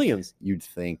 think. gajillions. You'd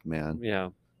think, man, Yeah,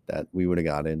 that we would have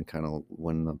got in kind of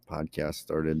when the podcast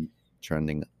started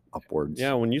trending upwards.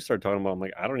 yeah. When you start talking about, it, I'm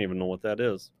like, I don't even know what that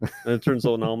is. And it turns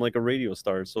out now I'm like a radio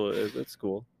star, so it's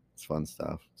cool. It's fun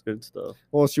stuff. It's good stuff.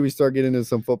 Well, should we start getting into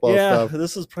some football Yeah, stuff?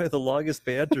 this is probably the longest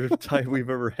banter time we've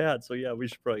ever had. So yeah, we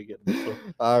should probably get into it.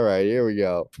 All right, here we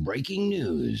go. Breaking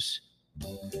news. Do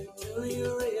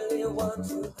you really want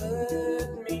to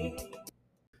hurt me?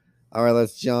 All right,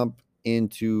 let's jump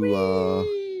into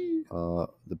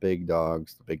the big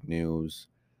dogs, the big news.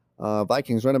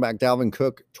 Vikings running back Dalvin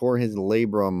Cook tore his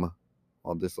labrum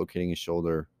while dislocating his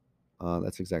shoulder.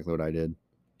 That's exactly what I did.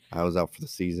 I was out for the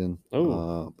season.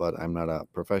 Oh. But I'm not a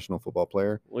professional football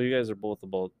player. Well, you guys are both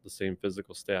about the same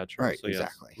physical stature. Right, So yes.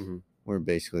 exactly. Mhm. We're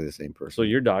basically the same person. So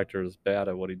your doctor is bad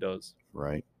at what he does.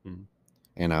 right. Mhm.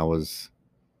 And I was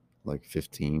like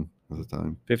 15 at the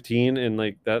time. 15 and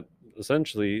like that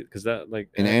essentially because that like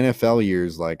In NFL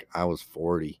years, like I was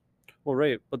 40. well,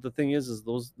 right, but the thing is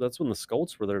that's when the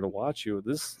scouts were there to watch you.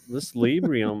 This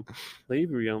labrium,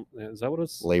 is that what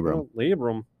it's? Labrum. No,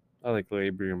 labrum. I like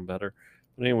labrium better.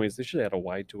 But anyways, they should add a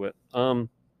Y to it.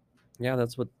 Yeah,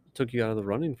 that's what took you out of the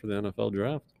running for the NFL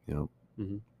draft. You know.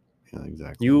 Mhm. Yeah,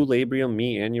 exactly. You labrium,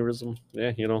 me aneurysm.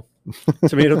 Yeah,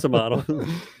 tomato, tomato.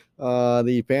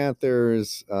 The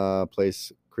Panthers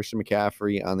place Christian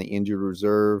McCaffrey on the injured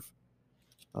reserve.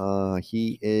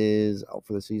 He is out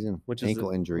for the season. Which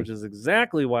ankle is injury. Which is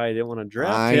exactly why I didn't want to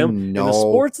draft I him in the know.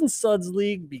 Sports and Suds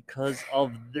League because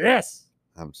of this.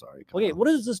 I'm sorry. Okay, Kyle. what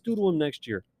does this do to him next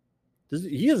year?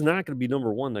 He is not going to be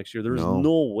number one next year. There's No.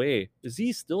 no way. Is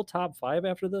he still top 5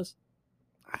 after this?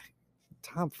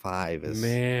 Top 5 is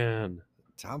Man,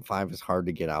 top 5 is hard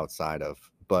to get outside of,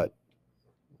 but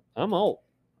I'm out.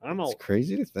 it's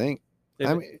crazy to think. If-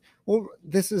 I mean, well,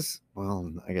 I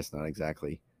guess not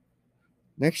exactly.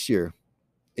 Next year,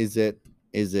 is it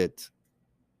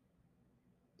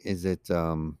like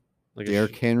a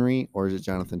Derrick Henry or is it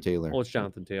Jonathan Taylor? Oh, it's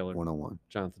Jonathan Taylor. 101.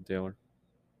 Jonathan Taylor.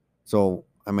 So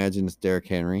imagine it's Derrick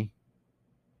Henry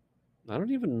I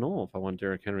don't even know if I want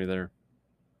Derrick Henry there.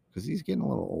 because he's getting a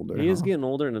little older. He is huh? getting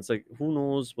older, and it's like, who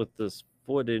knows with this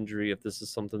foot injury if this is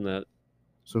something that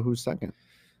So who's second?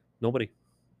 nobody.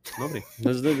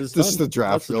 This is Just done. the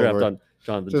draft's That's the draft over. done.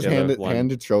 Jonathan Just Taylor won.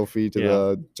 hand the trophy to Yeah.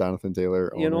 the Jonathan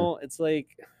Taylor owner. You know, it's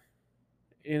like,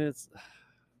 and it's,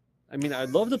 I mean,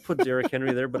 I'd love to put Derrick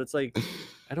Henry there, but it's like,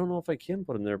 I don't know if I can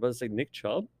put him there. But it's like Nick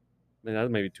Chubb. I mean, that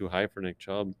may be too high for Nick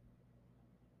Chubb.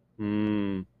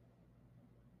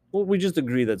 Well, we just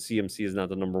agree that CMC is not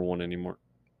the number one anymore.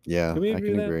 Yeah, Can we I agree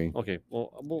can that? agree. Okay,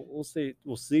 well, we'll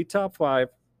say top 5.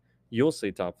 You'll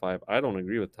say top 5. I don't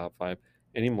agree with top 5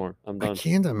 anymore. I'm I done.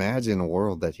 can't imagine a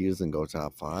world that he doesn't go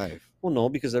top 5. Well, no,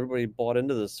 because everybody bought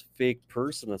into this fake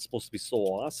person that's supposed to be so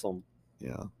awesome.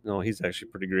 Yeah, No, he's actually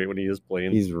pretty great when he is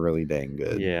playing. he's really dang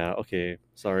good. Yeah. Okay.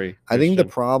 Sorry. I think the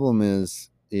Christian. problem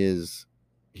is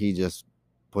he just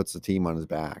puts the team on his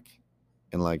back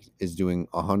and like is doing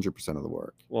 100% of the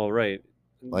work. Well, right.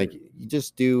 Like you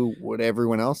just do what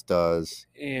everyone else does.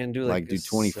 and do Like a do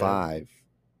 25.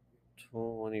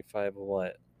 25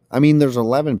 what? I mean, there's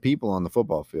 11 people on the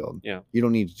football field. Yeah. You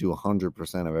don't need to do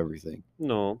 100% of everything.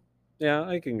 No. Yeah,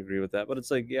 I can agree with that. But it's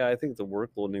like, yeah, I think the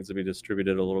workload needs to be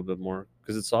distributed a little bit more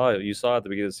because you saw at the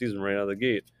beginning of the season right out of the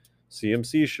gate.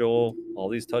 CMC show, all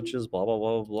these touches, blah, blah,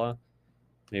 blah, blah.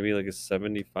 Maybe like a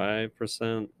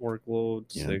 75% workload,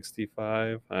 Yeah.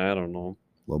 65. I don't know.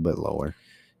 A little bit lower.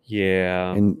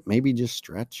 Yeah. And maybe just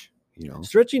stretch,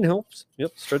 Stretching helps.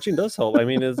 Yep, stretching does help. I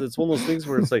mean, it's one of those things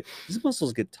where it's like these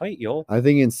muscles get tight, yo. I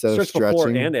think instead of Stretch before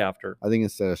stretching, and after. I think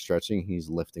instead of stretching, he's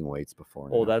lifting weights before.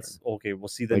 And Oh, after. that's okay. Well,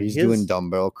 see, then like he's his, doing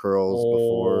dumbbell curls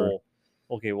before.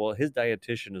 Oh, okay, well, his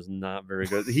dietitian is not very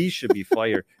good. He should be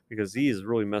fired because he is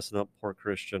really messing up poor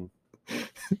Christian.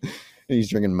 He's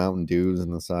drinking Mountain Dews on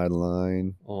the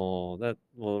sideline. Oh,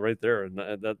 right there, and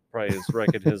that probably is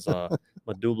wrecking his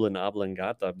medulla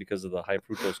oblongata because of the high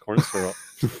fructose corn syrup.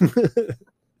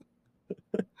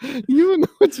 You even know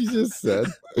what you just said?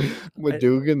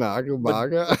 Maduga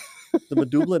Nagamaga? The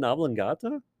medulla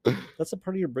oblongata? That's a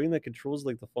part of your brain that controls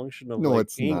like the function of No, like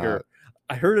it's anger. not.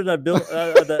 I heard it on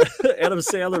the Adam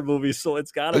Sandler movie, so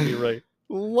it's got to be right.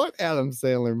 What Adam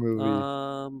Sandler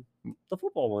movie? The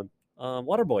football one,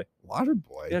 Waterboy.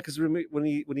 Waterboy. Yeah, because when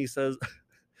he says,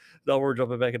 now we're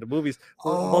jumping back into movies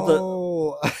about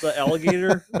Oh, the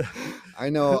alligator. I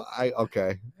know.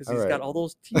 Okay. Because All he's right. got all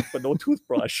those teeth but no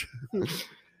toothbrush.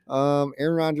 Aaron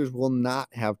Rodgers will not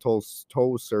have toe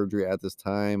surgery at this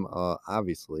time.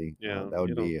 Obviously, Yeah, that would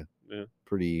you be a yeah.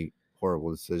 pretty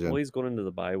horrible decision. Well, he's going into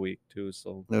the bye week too,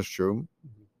 so That's true.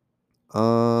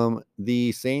 Mm-hmm.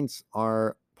 The Saints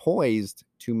are poised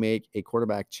to make a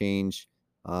quarterback change.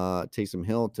 Taysom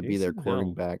Hill to be their Taysom Hill.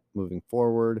 quarterback moving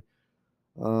forward.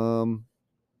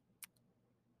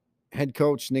 Head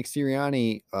coach Nick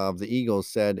Sirianni of the Eagles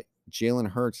said Jalen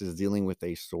Hurts is dealing with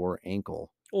a sore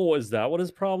ankle. Oh, is that what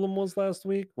his problem was last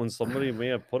week? When somebody may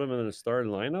have put him in a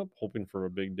starting lineup, hoping for a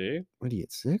big day. What are you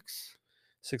at 6?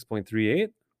 6.38,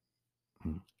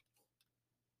 Hmm.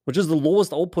 which is the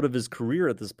lowest output of his career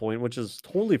at this point, which is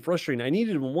totally frustrating. I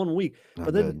needed him 1 week, Not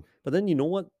but then, good. but then you know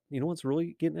what? You know what's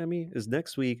really getting at me is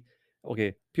next week.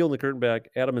 Okay, peeling the curtain back.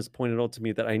 Adam has pointed out to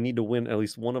me that I need to win at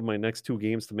least one of my next 2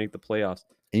 games to make the playoffs.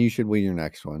 And you should win your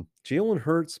next one. Jalen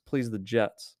Hurts plays the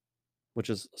Jets. which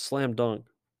is a slam dunk,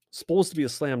 supposed to be a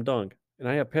slam dunk, and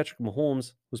I have Patrick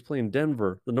Mahomes who's playing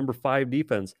Denver, the number 5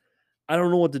 defense. I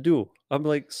don't know what to do. I'm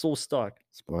like so stuck.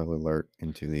 Spoiler alert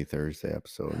into the Thursday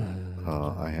episode.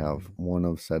 I have one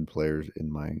of said players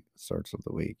in my starts of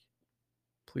the week.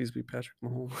 Please be Patrick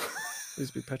Mahomes.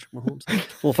 Please be Patrick Mahomes.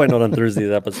 We'll find out on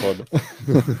Thursday's episode.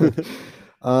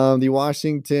 The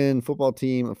Washington football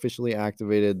team officially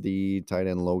activated the tight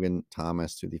end Logan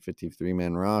Thomas to the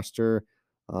 53-man roster.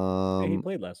 Hey, he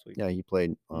played last week. Yeah, he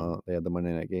played. They had the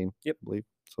Monday night game. Yep. I believe.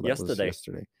 So that was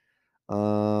Yesterday.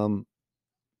 I'm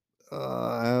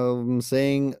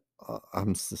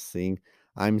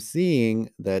seeing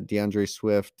that DeAndre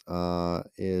Swift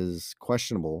is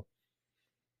questionable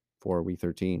for week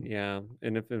 13. Yeah,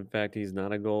 and if in fact he's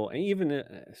not a goal, and even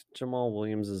Jamal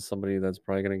Williams is somebody that's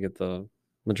probably going to get the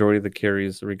majority of the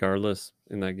carries regardless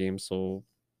in that game. So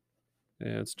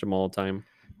yeah, it's Jamal time.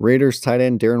 Raiders tight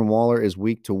end Darren Waller is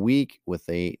week to week with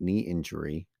a knee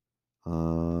injury.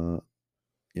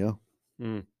 Yeah.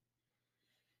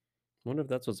 Wonder if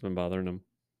that's what's been bothering him.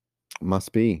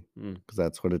 Must be, because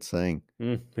that's what it's saying.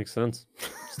 Makes sense.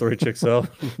 Story checks out.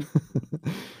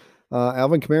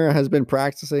 Alvin Kamara has been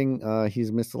practicing.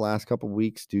 He's missed the last couple of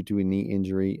weeks due to a knee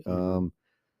injury.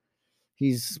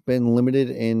 He's been limited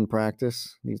in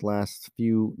practice these last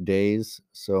few days,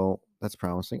 so that's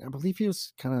promising. I believe he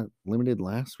was kind of limited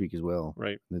last week as well.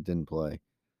 Right. That didn't play.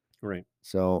 Right.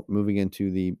 So moving into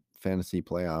the fantasy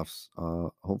playoffs,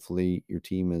 hopefully your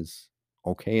team is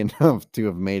okay enough to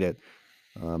have made it,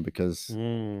 because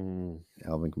Alvin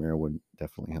Kamara would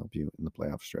definitely help you in the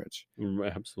playoff stretch.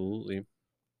 Absolutely.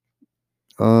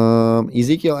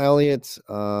 Ezekiel Elliott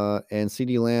and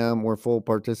CeeDee Lamb were full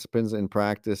participants in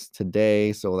practice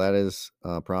today, so that is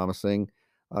promising.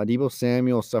 Deebo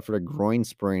Samuel suffered a groin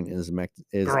sprain and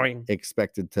is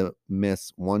expected to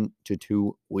miss 1 to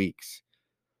 2 weeks.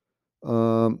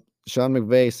 Sean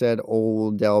McVay said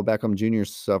Odell Beckham Jr.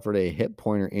 suffered a hip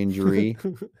pointer injury.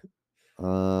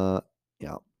 Yeah.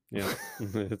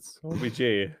 It's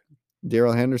OBJ.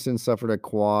 Daryl Henderson suffered a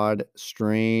quad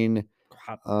strain.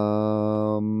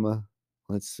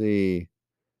 Let's see.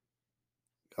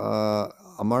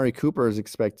 Amari Cooper is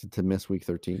expected to miss week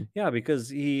 13. Yeah, because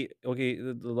the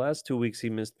last 2 weeks he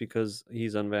missed because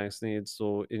he's unvaccinated.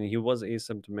 So, and he was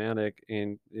asymptomatic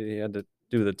and he had to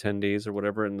do the 10 days or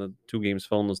whatever, and the 2 games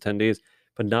fell in those 10 days.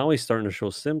 But now he's starting to show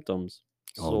symptoms.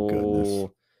 Oh, goodness.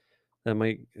 That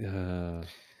might.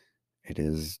 It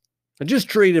is. I just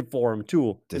traded for him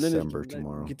too. December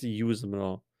tomorrow. I get to use them at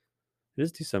all. It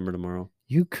is December tomorrow.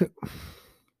 You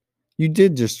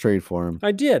did just trade for him.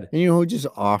 I did. And you know who just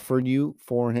offered you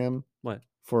for him? What?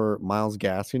 For Myles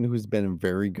Gaskin, who's been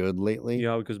very good lately.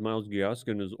 Yeah, because Myles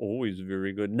Gaskin is always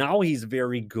very good. Now he's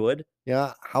very good.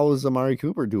 Yeah. How is Amari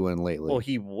Cooper doing lately? Well,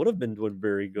 he would have been doing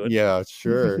very good. Yeah,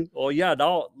 sure. Oh, yeah.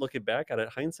 Now looking back at it,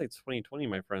 hindsight's 2020,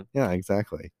 my friend. Yeah,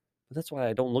 exactly. But that's why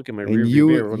I don't look at my And rearview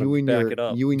mirror when I back it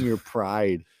up. You and your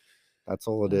pride. That's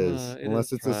all it is.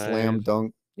 Unless it's a slam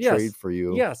dunk trade for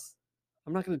you. Yes.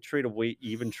 I'm not going to trade away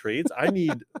even trades. I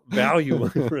need value.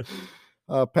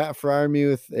 Pat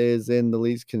Freiermuth is in the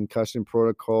league's concussion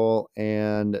protocol,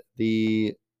 and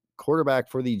the quarterback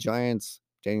for the Giants,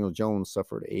 Daniel Jones,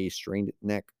 suffered a strained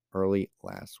neck early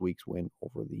last week's win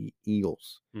over the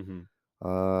Eagles.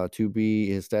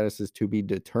 His status is to be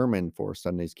determined for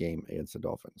Sunday's game against the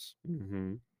Dolphins.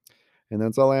 And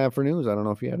that's all I have for news. I don't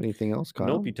know if you had anything else, Kyle.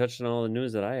 Nope, you touched on all the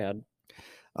news that I had.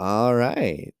 All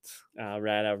right. All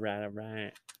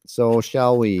right. So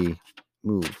shall we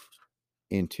move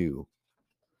into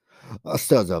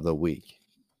studs of the week?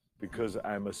 Because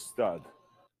I'm a stud.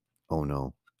 Oh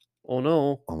no. Oh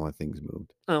no. All my things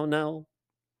moved. Oh no.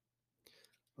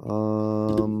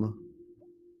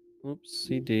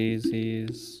 Oopsie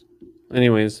daisies.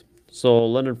 Anyways, so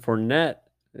Leonard Fournette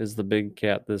is the big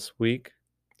cat this week.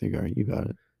 You got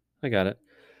it. I got it.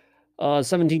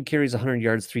 17 carries, 100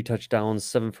 yards, 3 touchdowns,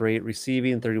 7 for 8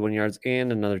 receiving, 31 yards,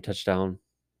 and another touchdown.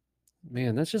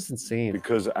 Man, that's just insane.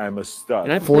 Because I'm a stud.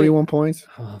 And I 41 points?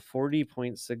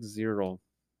 40.60.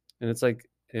 And it's like,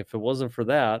 if it wasn't for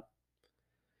that,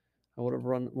 I would have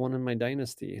won in my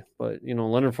dynasty. But,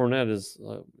 Leonard Fournette is,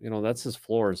 that's his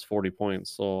floor is 40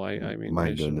 points. So, I mean, my I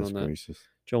should goodness know that. gracious.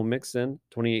 Joe Mixon,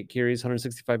 28 carries,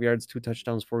 165 yards, 2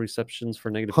 touchdowns, 4 receptions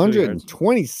for negative 2 yards.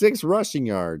 126 rushing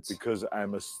yards. Because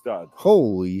I'm a stud.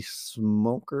 Holy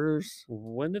smokers.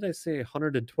 When did I say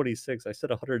 126? I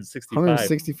said 165.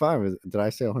 165. Did I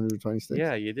say 126?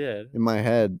 Yeah, you did. In my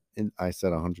head, I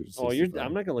said 165. Oh,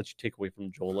 I'm not going to let you take away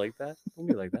from Joel like that. Don't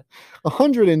be like that.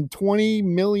 120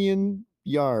 million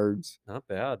yards. Not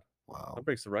bad. Wow. That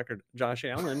breaks the record. Josh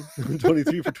Allen,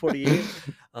 23 for 28.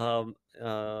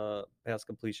 Pass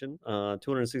completion,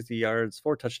 260 yards,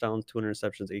 4 touchdowns, 2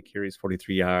 interceptions, 8 carries,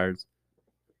 43 yards.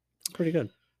 Pretty good.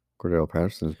 Cordell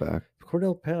Patterson's back.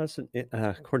 Cordell Patterson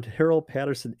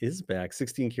is back.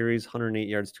 16 carries, 108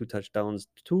 yards, 2 touchdowns,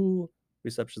 2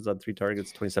 receptions on 3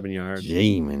 targets, 27 yards.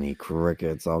 Jiminy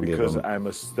crickets. I'll give Because him. I'm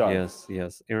a stud.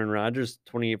 Yes. Aaron Rodgers,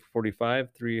 28 for 45,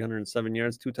 307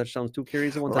 yards, 2 touchdowns, 2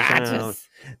 carries, and 1 touchdown. Rodgers.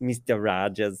 Mr.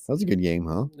 Rodgers. That was a good game,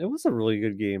 huh? It was a really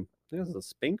good game. It was a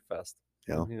spink fest.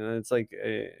 Yeah. You know, it's like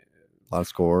A lot of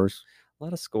scores. a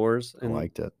lot of scores. I And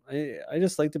liked it. I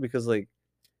just liked it because, like,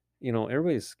 you know,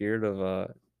 everybody's scared of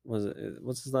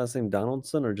what's his last name?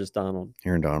 Donaldson or just Donald?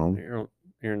 Aaron Donald.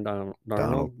 Aaron Donald.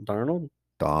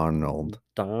 Donald.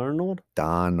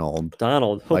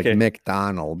 Donald. Like Okay.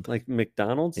 McDonald. Like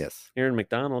McDonald's. Yes. Aaron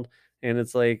McDonald. And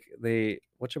it's like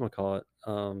whatchamacallit?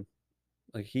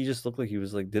 Like he just looked like he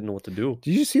was like didn't know what to do.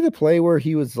 Did you see the play where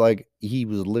he was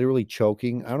literally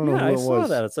choking? I don't know Yeah, who I it saw was.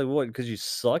 that. It's like, what? Because you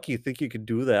suck? You think you could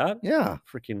do that? Yeah.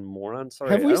 Freaking moron.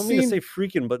 Sorry, Have we I don't mean to seen- say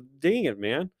freaking, but dang it,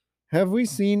 man. Have we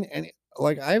seen any?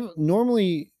 Like I've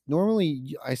normally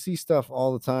I see stuff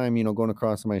all the time, going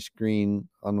across my screen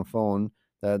on the phone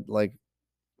that like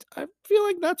I feel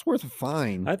like that's worth a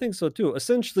fine. I think so too.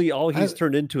 Essentially, all he's I-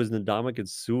 turned into is Ndamukong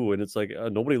Suh, and it's like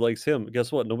nobody likes him.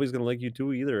 Guess what? Nobody's gonna like you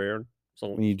too either, Aaron.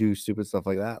 So when you do stupid stuff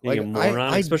like that, being like a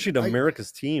moron, especially to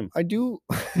America's team. I do,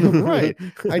 right?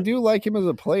 I do like him as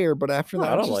a player, but after No, I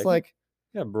that, don't it's just like him.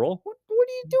 like, Yeah, bro. what are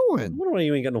you doing? What do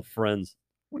you ain't got no friends,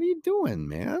 What are you doing,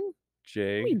 man?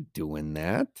 Jay? What are you doing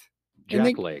that? And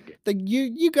they- Jackleg.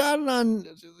 you got it on.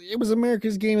 It was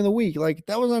America's Game of the Week. Like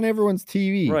that was on everyone's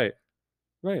TV.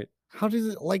 Right. How does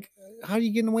it like? How are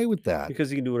you getting away with that? Because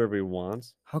he can do whatever he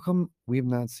wants. How come we have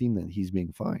not seen that he's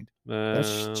being fined? That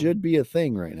Um, should be a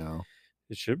thing right now.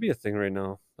 It should be a thing right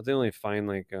now, but they only find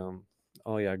like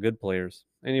oh yeah, good players.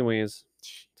 Anyways,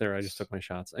 there I just took my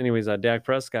shots. Anyways, Dak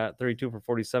Prescott, 32 for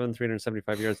 47,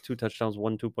 375 yards, 2 touchdowns,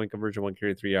 1 2-point conversion, 1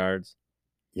 carry, 3 yards.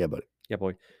 Yeah, but Yeah,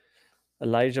 boy.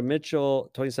 Elijah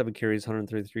Mitchell, 27 carries,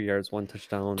 133 yards, 1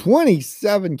 touchdown.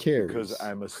 27 carries. Because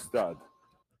I'm a stud.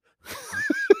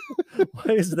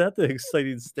 Why is that the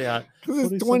exciting stat?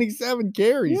 Because it's 27 27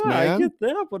 carries, Yeah, man. I get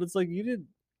that, but it's like you didn't.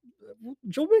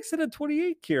 Joe Mixon had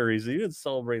 28 carries. You didn't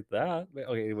celebrate that.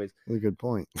 Okay, anyways. Really good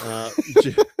point.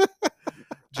 J-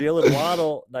 Jalen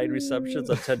Waddle, 9 receptions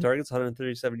on 10 targets,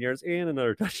 137 yards, and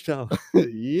another touchdown.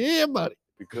 Yeah, buddy.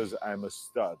 Because I'm a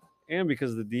stud. And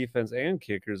because the defense and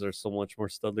kickers are so much more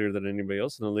studlier than anybody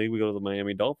else in the league, we go to the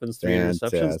Miami Dolphins. 3 interceptions, 10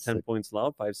 Fantastic. points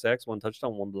allowed, 5 sacks, 1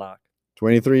 touchdown, 1 block.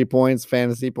 23 points,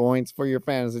 fantasy points for your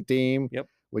fantasy team. Yep.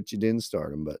 Which you didn't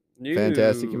start him, but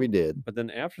fantastic if No. he did. But then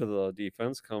after the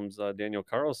defense comes Daniel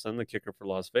Carlson, the kicker for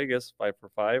Las Vegas, 5 for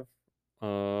 5.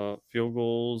 Field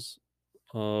goals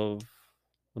of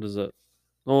what is it?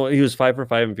 Oh, he was 5 for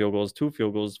 5 in field goals, 2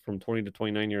 field goals from 20 to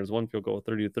 29 yards, 1 field goal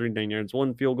 30 to 39 yards,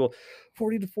 1 field goal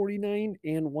 40 to 49,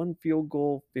 and 1 field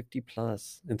goal 50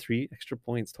 plus, and 3 extra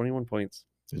points, 21 points.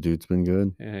 The dude's been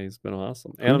good. Yeah, he's been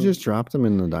awesome. Who just dropped him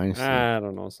in the dynasty? I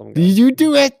don't know. Some guy. Did you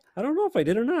do it? I don't know if I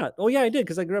did or not. Oh yeah, I did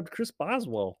because I grabbed Chris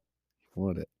Boswell.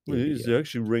 What a He's idiot.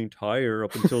 actually ranked higher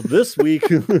up until this week.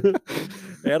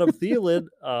 Adam Thielen,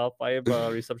 5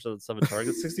 receptions on 7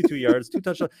 targets, 62 yards, 2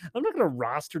 touchdowns. I'm not going to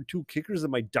roster 2 kickers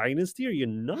in my dynasty. Are you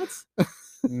nuts?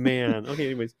 Man. Okay,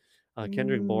 anyways.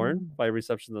 Kendrick Bourne, 5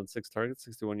 receptions on 6 targets,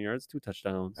 61 yards, 2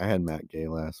 touchdowns. I had Matt Gay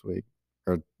last week.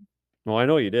 Well, I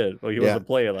know you did. Well, he Yeah, wasn't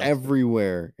playing last week.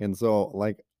 Everywhere. And so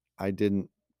like I didn't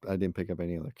pick up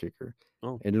any other kicker.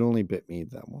 Oh. It only bit me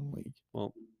that one league.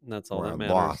 Well, that's all Where that I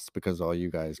matters. lost because all you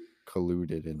guys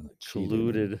colluded and cheated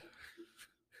and Colluded.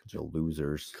 bunch of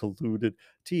losers. Colluded.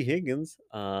 T. Higgins,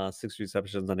 6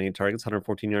 receptions on 8 targets,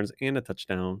 114 yards, and a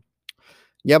touchdown.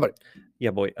 Yeah, but Yeah,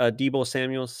 boy. Debo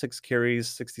Samuel, 6 carries,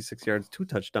 66 yards, 2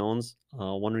 touchdowns,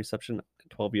 1 reception,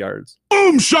 12 yards.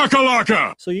 Boom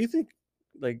shakalaka! So you think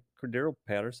like Cordero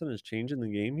Patterson is changing the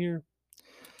game here?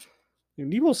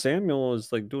 Debo Samuel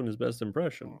is like doing his best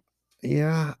impression.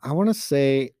 yeah, I want to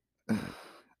say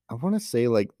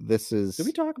like this is Did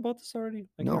we talk about this already?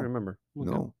 I No, can't remember.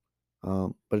 Okay. no.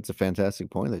 But it's a fantastic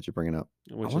point that you're bringing up.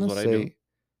 Which is wanna what I do.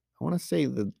 I want to say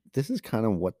that this is kind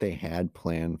of what they had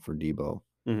planned for Debo.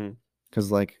 hmm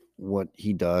Because like what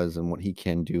he does and what he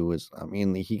can do is, I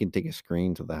mean, he can take a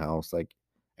screen to the house like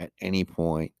at any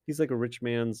point. He's like a rich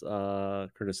man's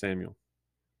Curtis Samuel.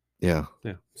 Yeah,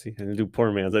 Yeah. See, I didn't do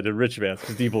poor man's. I did rich man's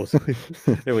because Debo's.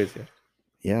 Anyways, yeah.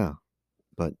 yeah.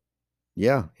 But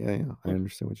Yeah. I Okay.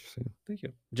 understand what you're saying. Thank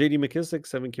you. J.D. McKissick,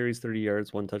 7 carries, 30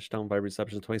 yards, 1 touchdown, 5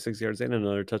 receptions, 26 yards, and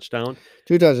another touchdown.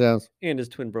 2 touchdowns. And his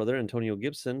twin brother, Antonio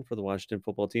Gibson, for the Washington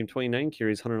football team, 29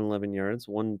 carries, 111 yards,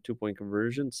 1 2-point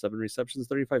conversion, 7 receptions,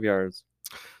 35 yards.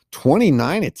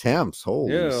 29 attempts.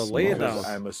 Holy Yeah, lay it smokes. Because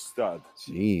down. I'm a stud.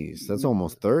 Jeez, that's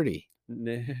almost 30.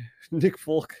 Nick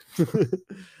Folk,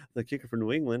 the kicker for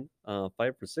New England, 5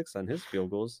 for 6 on his field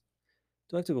goals.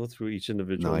 Do I have to go through each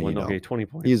individual No, you one? Okay, don't. 20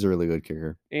 points. He's a really good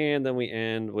kicker. And then we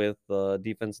end with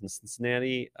defense in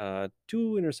Cincinnati. 2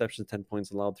 interceptions, 10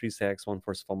 points allowed, 3 sacks, 1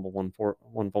 forced fumble, 1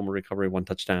 fumble recovery, 1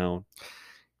 touchdown.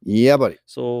 Yeah, buddy.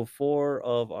 So 4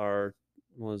 of our,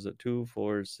 what was it, 2,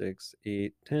 4, 6,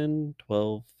 8, 10,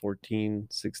 12, 14,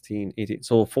 16, 18.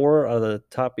 So 4 out of the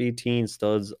top 18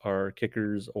 studs are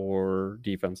kickers or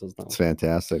defenses now. It's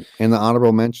fantastic. And the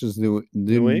honorable mentions New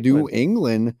England.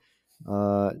 England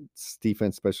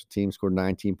defense special team scored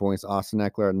 19 points. Austin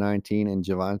Eckler at 19 and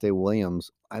Javonte Williams,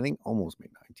 I think, almost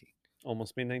made 19.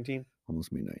 Almost made 19.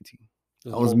 Almost made 19.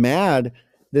 It I was both- mad.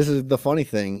 This is the funny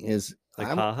thing is like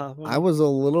I haha. was a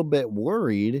little bit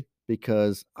worried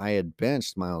because I had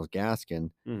benched Myles Gaskin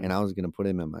Mm. and I was going to put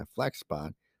him in my flex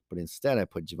spot, but instead I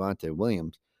put Javonte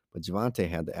Williams. But Javonte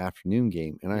had the afternoon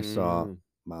game, and I saw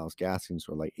Myles Gaskin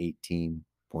score like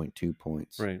 18.2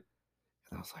 points. Right. And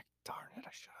I was like, darn it, I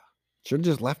should have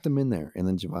just left him in there. And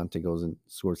then Javonte goes and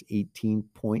scores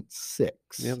 18.6.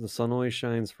 Yeah, the sun always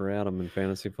shines for Adam in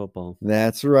fantasy football.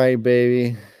 That's right,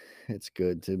 baby. It's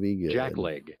good to be good.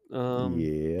 Jackleg.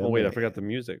 Yeah. Oh wait, I man. forgot the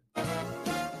music.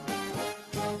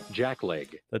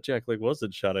 Jackleg. That jackleg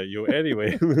wasn't shot at you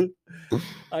anyway.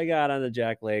 I got on the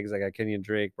jacklegs. I got Kenyon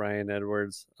Drake, Brian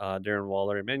Edwards, Darren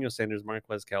Waller, Emmanuel Sanders,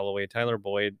 Marquez Callaway, Tyler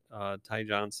Boyd, Ty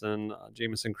Johnson,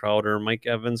 Jamison Crowder, Mike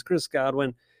Evans, Chris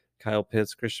Godwin, Kyle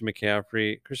Pitts, Christian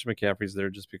McCaffrey. Christian McCaffrey's there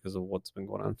just because of what's been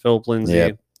going on. Philip Lindsay,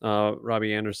 Yep.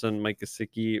 Robbie Anderson, Mike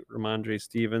Gesicki, Ramondre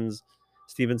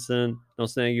Stevenson,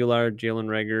 Nelson Aguilar, Jalen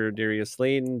Reagor, Darius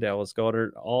Slayton, Dallas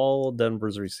Goddard, all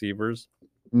Denver's receivers.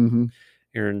 Mm-hmm.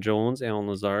 Aaron Jones, Alan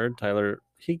Lazard, Tyler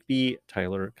Higbee,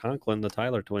 Tyler Conklin, the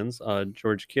Tyler twins,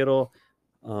 George Kittle,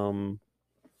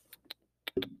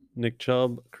 Nick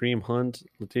Chubb, Kareem Hunt,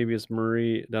 Latavius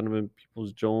Murray, Donovan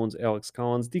Peoples-Jones, Alex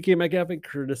Collins, DK Metcalf, and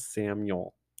Curtis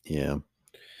Samuel. Yeah.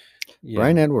 Yeah.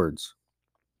 Brian Edwards.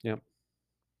 Yep.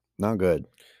 Not good.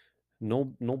 No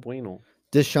bueno.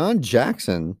 Deshaun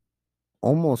Jackson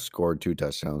almost scored 2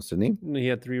 touchdowns, didn't he? He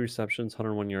had 3 receptions,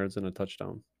 101 yards, and a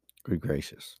touchdown. Good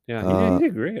gracious. Yeah, he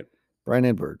did great. Brian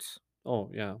Edwards.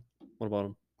 Oh, yeah. What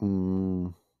about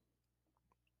him?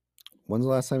 When's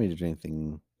the last time he did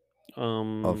anything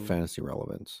of Um, fantasy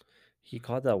relevance? he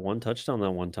caught that 1 touchdown that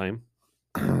one time.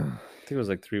 I think it was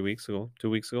like 2 weeks ago.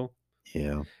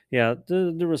 Yeah. Yeah,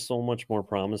 there was so much more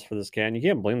promise for this cat, and you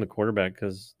can't blame the quarterback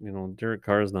because Derek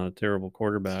Carr is not a terrible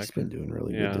quarterback. He's been doing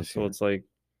really Yeah, good this so year. it's like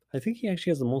I think he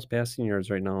actually has the most passing yards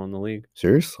right now in the league.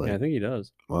 Seriously? Yeah, I think he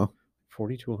does. Well,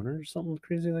 4,200 or something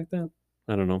crazy like that.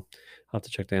 I don't know. I'll have to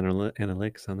check the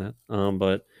analytics on that.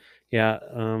 But yeah,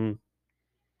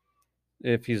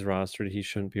 if he's rostered, he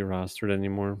shouldn't be rostered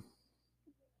anymore,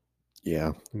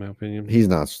 yeah. in my opinion. He's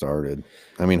not started.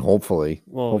 I mean, hopefully.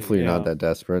 Well, Hopefully you're not yeah. that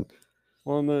desperate.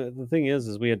 Well, and the thing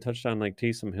is we had touched on like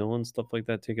Taysom Hill and stuff like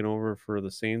that taking over for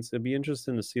the Saints. It'd be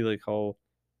interesting to see like how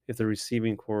if the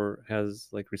receiving core has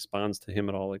like responds to him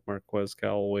at all, like Marquez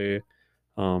Callaway,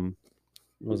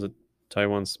 was it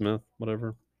Tywan Smith,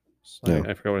 whatever. Yeah.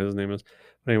 I forgot what his name is.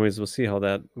 But anyways, we'll see how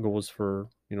that goes for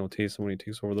Taysom when he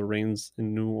takes over the reins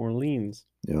in New Orleans.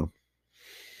 Yeah.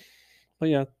 But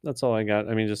yeah, that's all I got.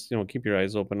 I mean, just keep your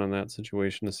eyes open on that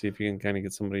situation to see if you can kind of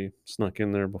get somebody snuck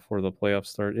in there before the playoffs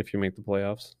start. If you make the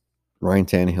playoffs. Ryan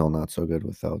Tannehill not so good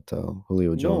without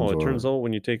Julio Jones. No, it or turns out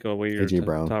when you take away your AJ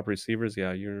Brown. top receivers,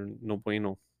 yeah, you're no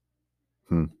bueno.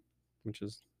 Which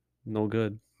is no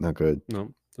good. not good.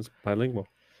 No, it's bilingual.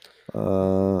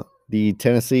 The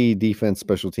Tennessee defense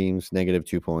special teams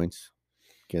 -2 points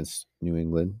against New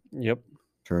England. Yep.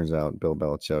 Turns out Bill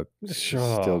Belichick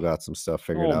still Sure. got some stuff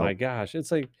figured Oh out. my gosh,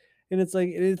 it's like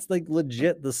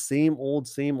legit the same old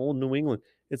New England.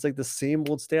 It's like the same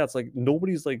old stats. Like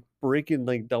nobody's like breaking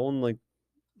like down like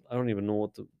I don't even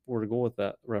know where to go with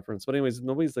that reference. But anyways,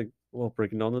 nobody's like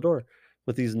breaking down the door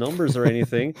with these numbers or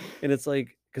anything. And it's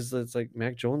like because it's like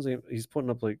Mac Jones, he's putting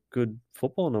up like good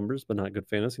football numbers, but not good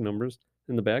fantasy numbers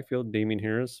in the backfield. Damian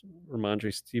Harris,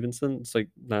 Ramondre Stevenson, it's like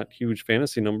not huge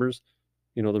fantasy numbers.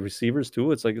 The receivers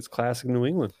too. It's like it's classic New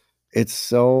England. It's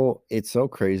so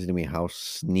crazy to me how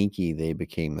sneaky they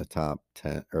became the top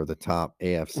 10 or the top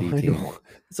AFC I team. know.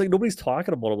 It's like nobody's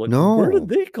talking about them. Like, where No. did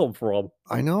they come from?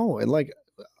 I know. And like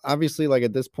obviously, like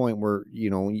at this point, where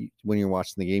when you're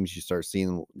watching the games, you start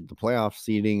seeing the playoff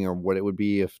seeding or what it would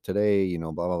be if today,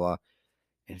 blah blah blah,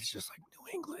 and it's just like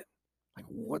New England. Like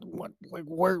like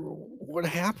what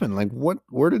happened? Like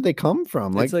where did they come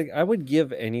from? It's like I would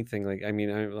give anything. Like I mean,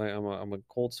 I'm a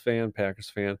Colts fan, Packers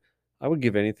fan. I would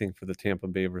give anything for the Tampa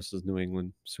Bay versus New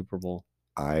England Super Bowl.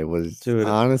 I was Dude,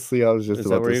 honestly, I was just is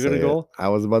that about where to you're gonna say it. go? I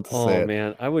was about to say Oh it.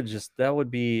 man, I would just that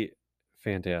would be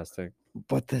fantastic.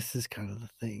 But this is kind of the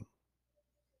thing.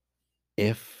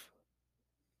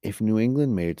 If New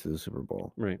England made it to the Super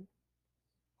Bowl, Right.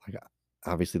 like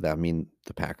obviously that would mean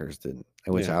the Packers didn't,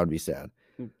 which Yeah. I would be sad.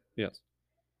 Yes.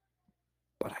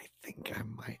 But I think I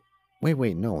might.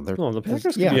 Wait, no, they're No, the this-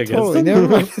 Packers could yeah, be against totally. them. Never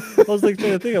mind. I was like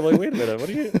trying to think. I'm like, wait a minute, what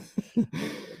do you?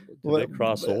 Did they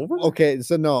cross but- over? Okay,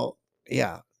 so no,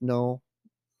 no.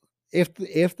 If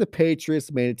the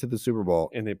Patriots made it to the Super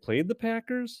Bowl, And they played the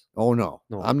Packers. oh no,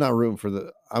 No. I'm not rooting for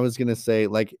the. I was gonna say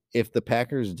like if the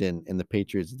Packers didn't and the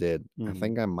Patriots did, I Mhm.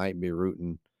 think I might be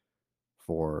rooting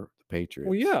for the Patriots.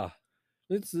 Well, yeah,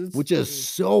 it's which is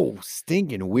so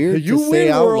stinking weird You to say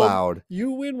win, out world. loud.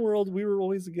 You win world. We were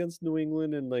always against New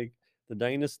England and like the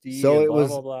dynasty. So and it blah, was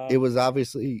blah, blah. it was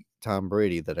obviously Tom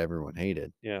Brady that everyone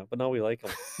hated, Yeah, but now we like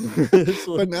him.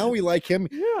 but now we like him.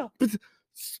 Yeah.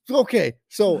 Okay,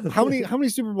 so how many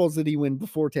Super Bowls did he win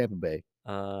before Tampa Bay?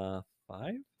 5.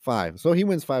 5. So he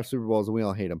wins 5 Super Bowls and we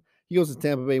all hate him. He goes to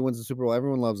Tampa Bay, wins the Super Bowl.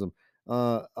 Everyone loves him.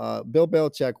 Bill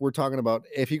Belichick, we're talking about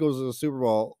if he goes to the Super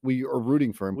Bowl, we are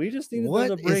rooting for him. We just needed What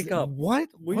them to is break up. what?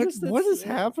 We What, just, what is that's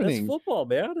happening? football,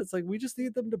 man. It's like we just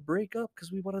need them to break up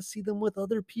because we want to see them with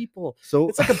other people. So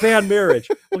It's like a bad marriage.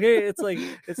 Okay, it's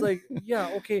like yeah,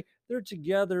 okay, they're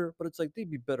together, but it's like they'd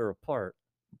be better apart.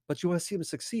 But you want to see them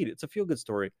succeed. It's a feel good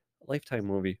story, Lifetime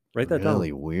movie. Write that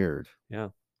really down. weird. Yeah,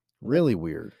 Really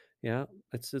weird. yeah.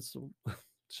 It's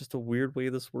just a weird way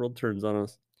this world turns on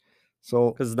us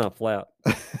So because it's not flat.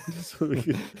 So,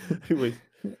 anyway,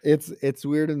 it's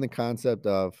weird in the concept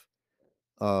of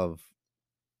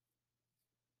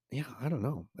yeah, I don't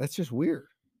know. That's just weird.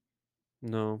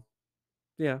 no,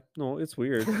 yeah, no, it's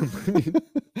weird.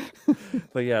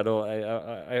 But yeah, no,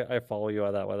 I follow you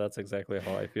on that one. That's exactly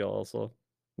how I feel. Also,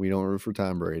 We don't root for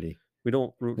Tom Brady. we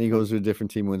don't root. He for- goes to a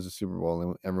different team, wins the Super Bowl,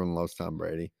 and everyone loves Tom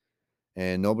Brady.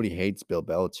 And nobody hates Bill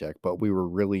Belichick, but we were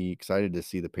really excited to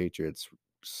see the Patriots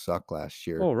suck last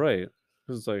year. Oh right,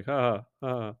 it's like ha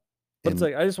ha. But it's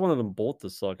And- like I just wanted them both to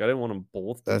suck. I didn't want them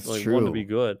both to That's like one to be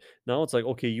true. good. Now it's like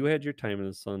okay, you had your time in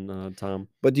the sun, Tom.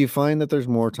 But do you find that there's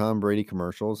more Tom Brady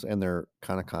commercials and they're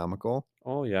kind of comical?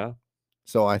 Oh yeah.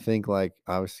 So I think like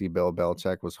obviously Bill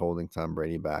Belichick was holding Tom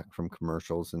Brady back from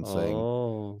commercials and saying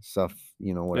Oh. stuff,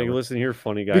 Like, whatever. listen here,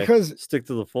 funny guy. Because Stick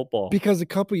to the football. because a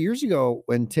couple years ago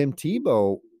when Tim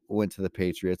Tebow went to the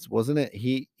Patriots, wasn't it?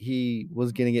 He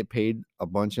was going to get paid a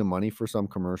bunch of money for some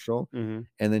commercial, Mhm.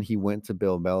 and then he went to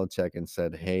Bill Belichick and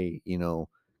said, "Hey,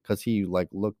 because he like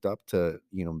looked up to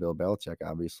Bill Belichick,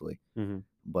 obviously, Mhm.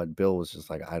 but Bill was just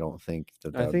like, I don't think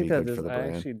that I would think be that good is. for the I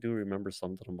brand. actually do remember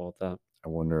something about that. I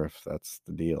wonder if that's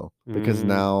the deal because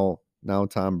Mm. now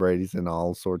Tom Brady's in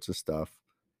all sorts of stuff,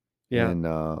 Yeah. and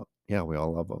yeah, we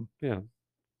all love him. Yeah.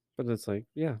 But it's like,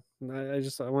 yeah, I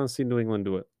want to see New England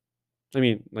do it. I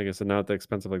mean, like I said, not that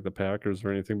expensive like the Packers or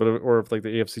anything, but or if like the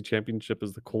AFC Championship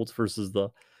is the Colts versus the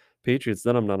Patriots,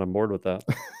 then I'm not on board with that.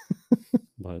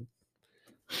 But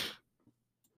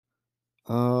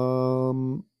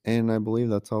And I believe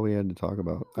that's all we had to talk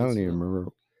about. I don't That's even it.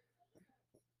 remember.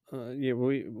 yeah,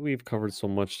 we've covered so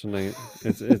much tonight.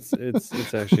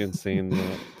 It's actually insane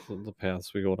the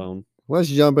paths we go down. Let's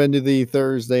jump into the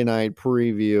Thursday night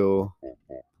preview.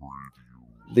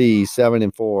 The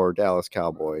 7-4 Dallas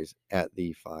Cowboys at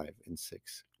the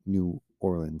 5-6 New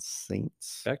Orleans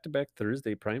Saints. Back to back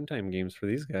Thursday primetime games for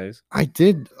these guys.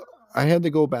 I had to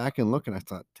go back and look, and I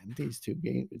thought, didn't these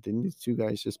two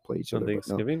guys just play each On other? But no.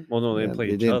 Thanksgiving? Well, no, they Yeah, didn't play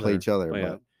they each didn't other. play each other, Oh, yeah.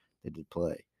 but they did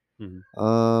play.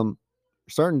 Mhm.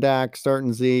 Starting Dak,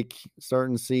 starting Zeke,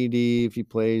 starting CD if he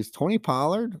plays. Tony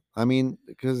Pollard. I mean,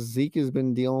 because Zeke has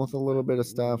been dealing with a little bit of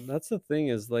stuff. That's the thing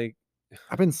is like,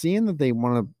 I've been seeing that they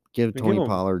want to give They give Tony him-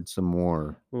 Pollard some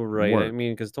more. well, right. I work.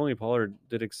 mean, because Tony Pollard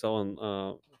did excel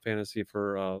in fantasy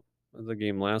for the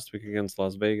game last week against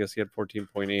Las Vegas. He had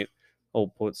 14.8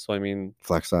 output. So I mean,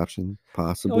 Flex option, oh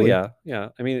possibly. yeah.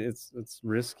 I mean, it's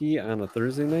risky on a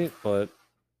Thursday night, but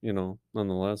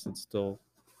nonetheless, it's still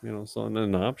so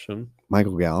an option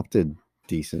Michael Gallup did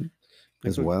decent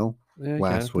as Michael- well. Yeah,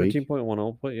 Last week. 13.1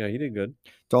 output. Yeah, he did good.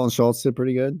 Dalton Schultz did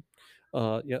pretty good.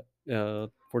 Yeah,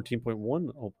 14.1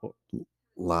 output. A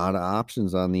lot of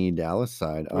options on the Dallas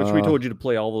side. Which we told you to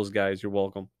play all those guys. You're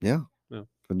welcome. Yeah. Yeah.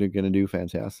 But they're going to do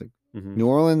fantastic. Mhm. New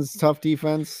Orleans, tough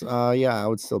defense. Yeah, I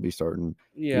would still be starting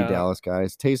the Yeah. Dallas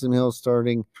guys. Taysom Hill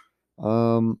starting.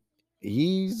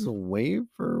 He's a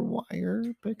waiver wire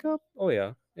pickup. Oh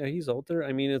yeah. Yeah, he's out there.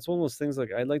 I mean, it's one of those things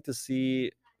like I'd like to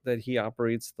see that he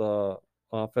operates the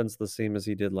offense the same as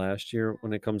he did last year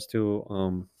when it comes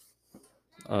to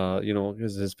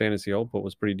his fantasy output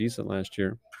was pretty decent last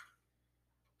year.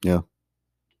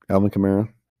 Alvin Kamara.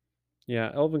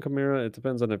 Yeah, Alvin Kamara, it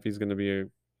depends on if he's going to be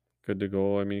good to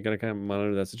go. I mean, you got to kind of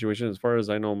monitor that situation. As far as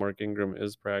I know, Mark Ingram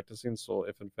is practicing. So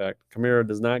if in fact Kamara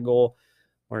does not go,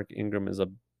 Mark Ingram is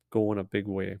go in a big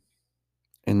way.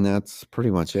 And that's pretty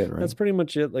much it, right? That's pretty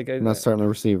much it. Like I'm not starting the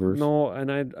receivers. No,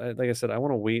 and I like I said, I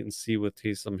want to wait and see with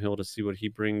Taysom Hill to see what he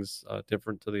brings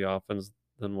different to the offense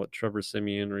than what Trevor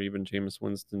Siemian or even Jameis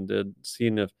Winston did.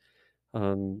 Seeing if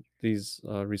these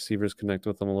receivers connect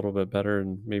with them a little bit better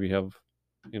and maybe have,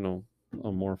 a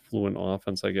more fluent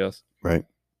offense, I guess. Right.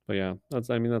 But yeah, that's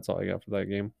all I got for that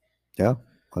game. Yeah,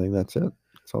 I think that's it.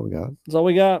 That's all we got. That's all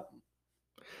we got.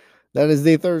 That is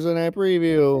the Thursday night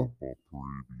preview.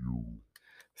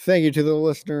 Thank you to the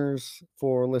listeners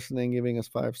for listening, giving us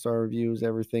 5-star reviews,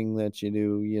 everything that you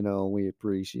do. We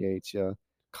appreciate you.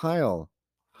 Kyle,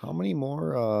 how many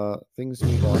more things do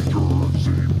we got?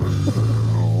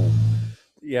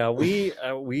 Yeah,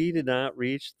 we did not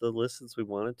reach the listens we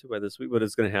wanted to by this week, but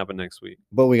it's going to happen next week.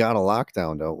 But we got a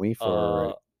lockdown, don't we,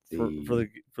 for the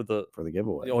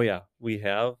giveaway? Oh yeah, we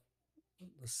have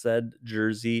said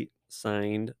jersey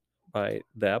signed by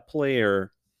that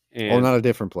player. And not a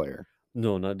different player.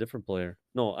 No, not a different player.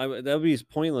 No, that would be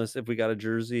pointless if we got a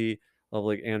jersey of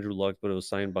like Andrew Luck, but it was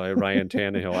signed by Ryan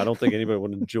Tannehill. I don't think anybody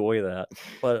would enjoy that.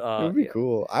 But it would be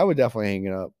cool. I would definitely hang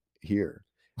it up here.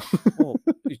 Oh,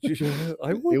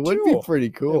 I would. It would be pretty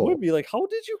cool. It would be like, how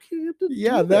did you get him to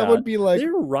Yeah, do that would be like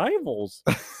they're rivals.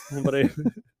 But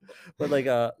like,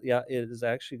 it is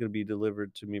actually going to be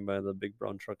delivered to me by the Big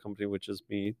Brown Truck Company, which is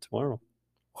me tomorrow,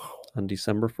 on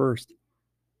December 1st.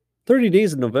 30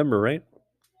 days in November, right?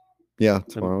 Yeah,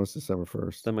 tomorrow is December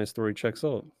 1st. Then my story checks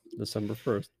out. December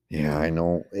 1st. Yeah, I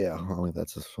know. Yeah, only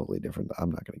that's totally different.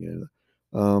 I'm not going to get into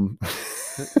that.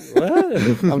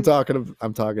 What?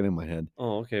 I'm talking in my head.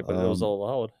 Oh, okay, but it was all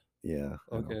loud. Yeah.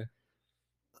 Okay.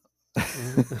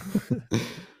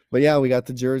 But yeah, we got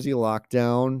the jersey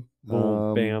lockdown.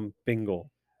 Boom, bam,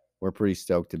 bingo. We're pretty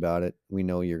stoked about it. We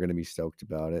know you're going to be stoked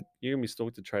about it. You're going to be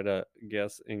stoked to try to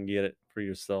guess and get it for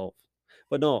yourself.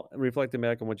 But no, reflecting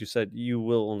back on what you said, you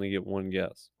will only get one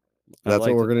guess. That's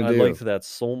what we're going to do. I liked that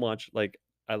so much. Like,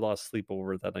 I lost sleep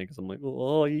over it that night because I'm like,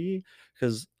 oh, yeah.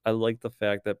 Because I like the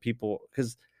fact that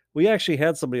because we actually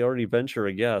had somebody already venture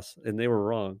a guess and they were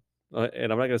wrong.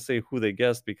 And I'm not going to say who they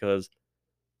guessed because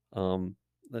then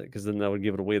that would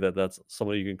give it away that that's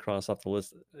somebody you can cross off the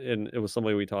list. And it was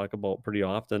somebody we talk about pretty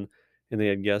often and they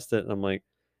had guessed it. And I'm like,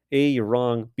 A, you're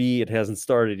wrong. B, it hasn't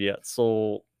started yet.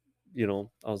 So,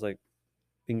 I was like,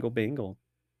 bingo, bango.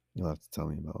 You'll have to tell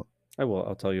me about. I will.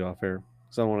 I'll tell you off air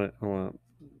because I don't want to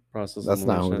process. That's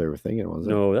not what they were thinking, was it?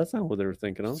 No, that's not what they were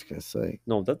thinking I of. was gonna say.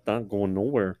 No, that's not going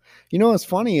nowhere. What's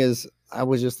funny is I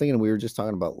was just thinking, we were just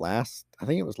talking about I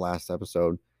think it was last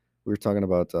episode. We were talking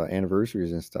about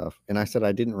anniversaries and stuff, and I said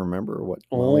I didn't remember what.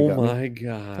 Oh my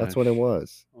god, that's what it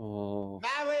was. Oh,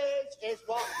 marriage is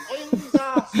what brings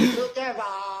us together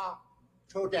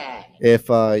today. If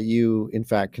you in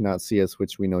fact cannot see us,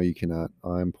 which we know you cannot,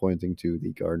 I'm pointing to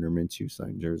the Gardner Minshew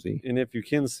signed jersey. And if you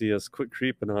can see us, quit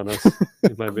creeping on us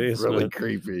in my basement. Really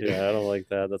creepy. Yeah, I don't like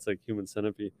that. That's like human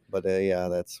centipede. But yeah,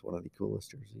 that's one of the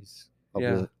coolest jerseys.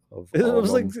 Yeah. It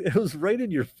was like it was right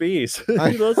in your face.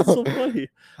 That's so funny.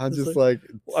 I'm just like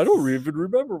I don't even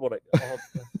remember what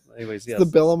anyways, yes. The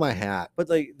bill of my hat. But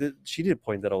like she did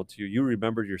point that out to you. You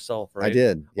remembered yourself, right? I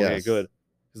did. Yeah. Okay, good.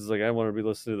 Because like I want to be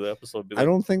listening to the episode. I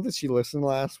don't think that she listened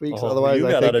last week. Oh, otherwise,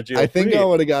 I think I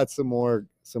would have got some more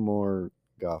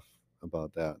guff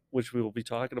about that. Which we will be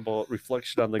talking about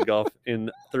reflection on the guff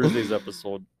in Thursday's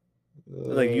episode.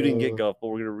 Like you didn't get guff, but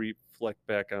we're gonna reflect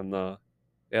back on the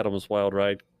Adam's Wild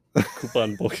Ride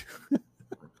coupon book.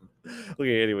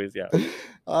 Okay, anyways, yeah.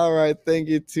 All right, thank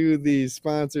you to the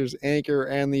sponsors, Anchor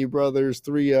and the Brothers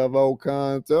 3 of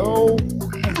Oconto.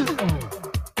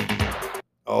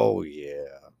 Oh yeah,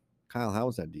 Kyle, how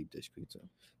was that deep dish pizza?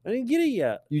 I didn't get it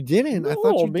yet. You didn't? No, I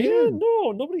thought you did.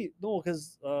 No, nobody. No,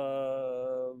 because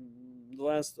the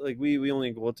last we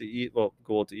only go out to eat. Well,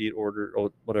 go out to eat, order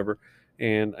or whatever,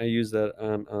 and I used that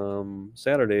on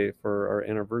Saturday for our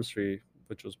anniversary,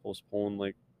 which was postponed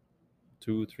like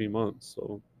 2-3 months.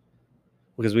 So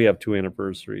because we have 2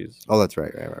 anniversaries. Oh, that's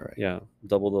right. Yeah,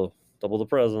 double the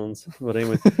presents. But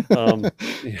anyway,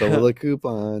 double the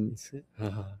coupons.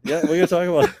 Yeah, we're gonna talk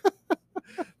about.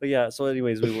 But yeah, so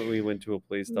anyways, we went to a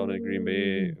place down in Green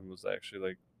Bay. It was actually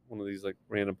like one of these like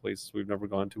random places we've never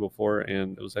gone to before,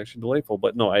 and it was actually delightful.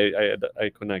 But no, I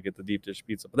could not get the deep dish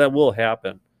pizza, but that will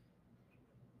happen.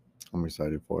 I'm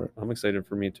excited for it. I'm excited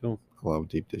for me too. I love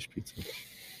deep dish pizza.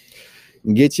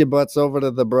 Get your butts over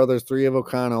to the Brothers 3 of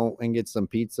O'Connell and get some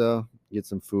pizza, get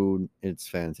some food. It's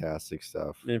fantastic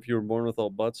stuff. And if you were born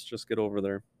without butts, just get over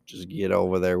there. Just get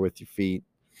over there with your feet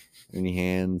and your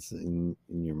hands and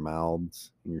your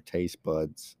mouths and your taste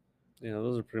buds. Yeah,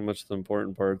 those are pretty much the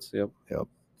important parts. Yep.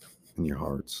 And your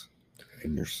hearts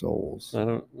and your souls I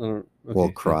don't. will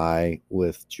Okay. cry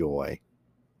with joy.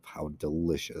 How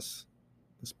delicious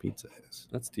this pizza is.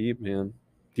 That's deep, man.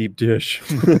 Deep dish.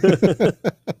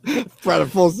 Brought it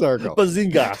full circle.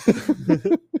 Bazinga.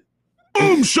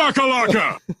 Boom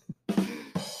shakalaka!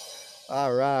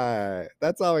 All right.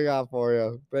 That's all we got for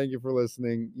you. Thank you for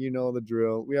listening. You know the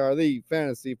drill. We are the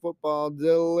Fantasy Football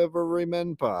Delivery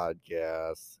Men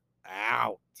Podcast.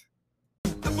 Out.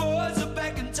 The boys are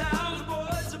back in town.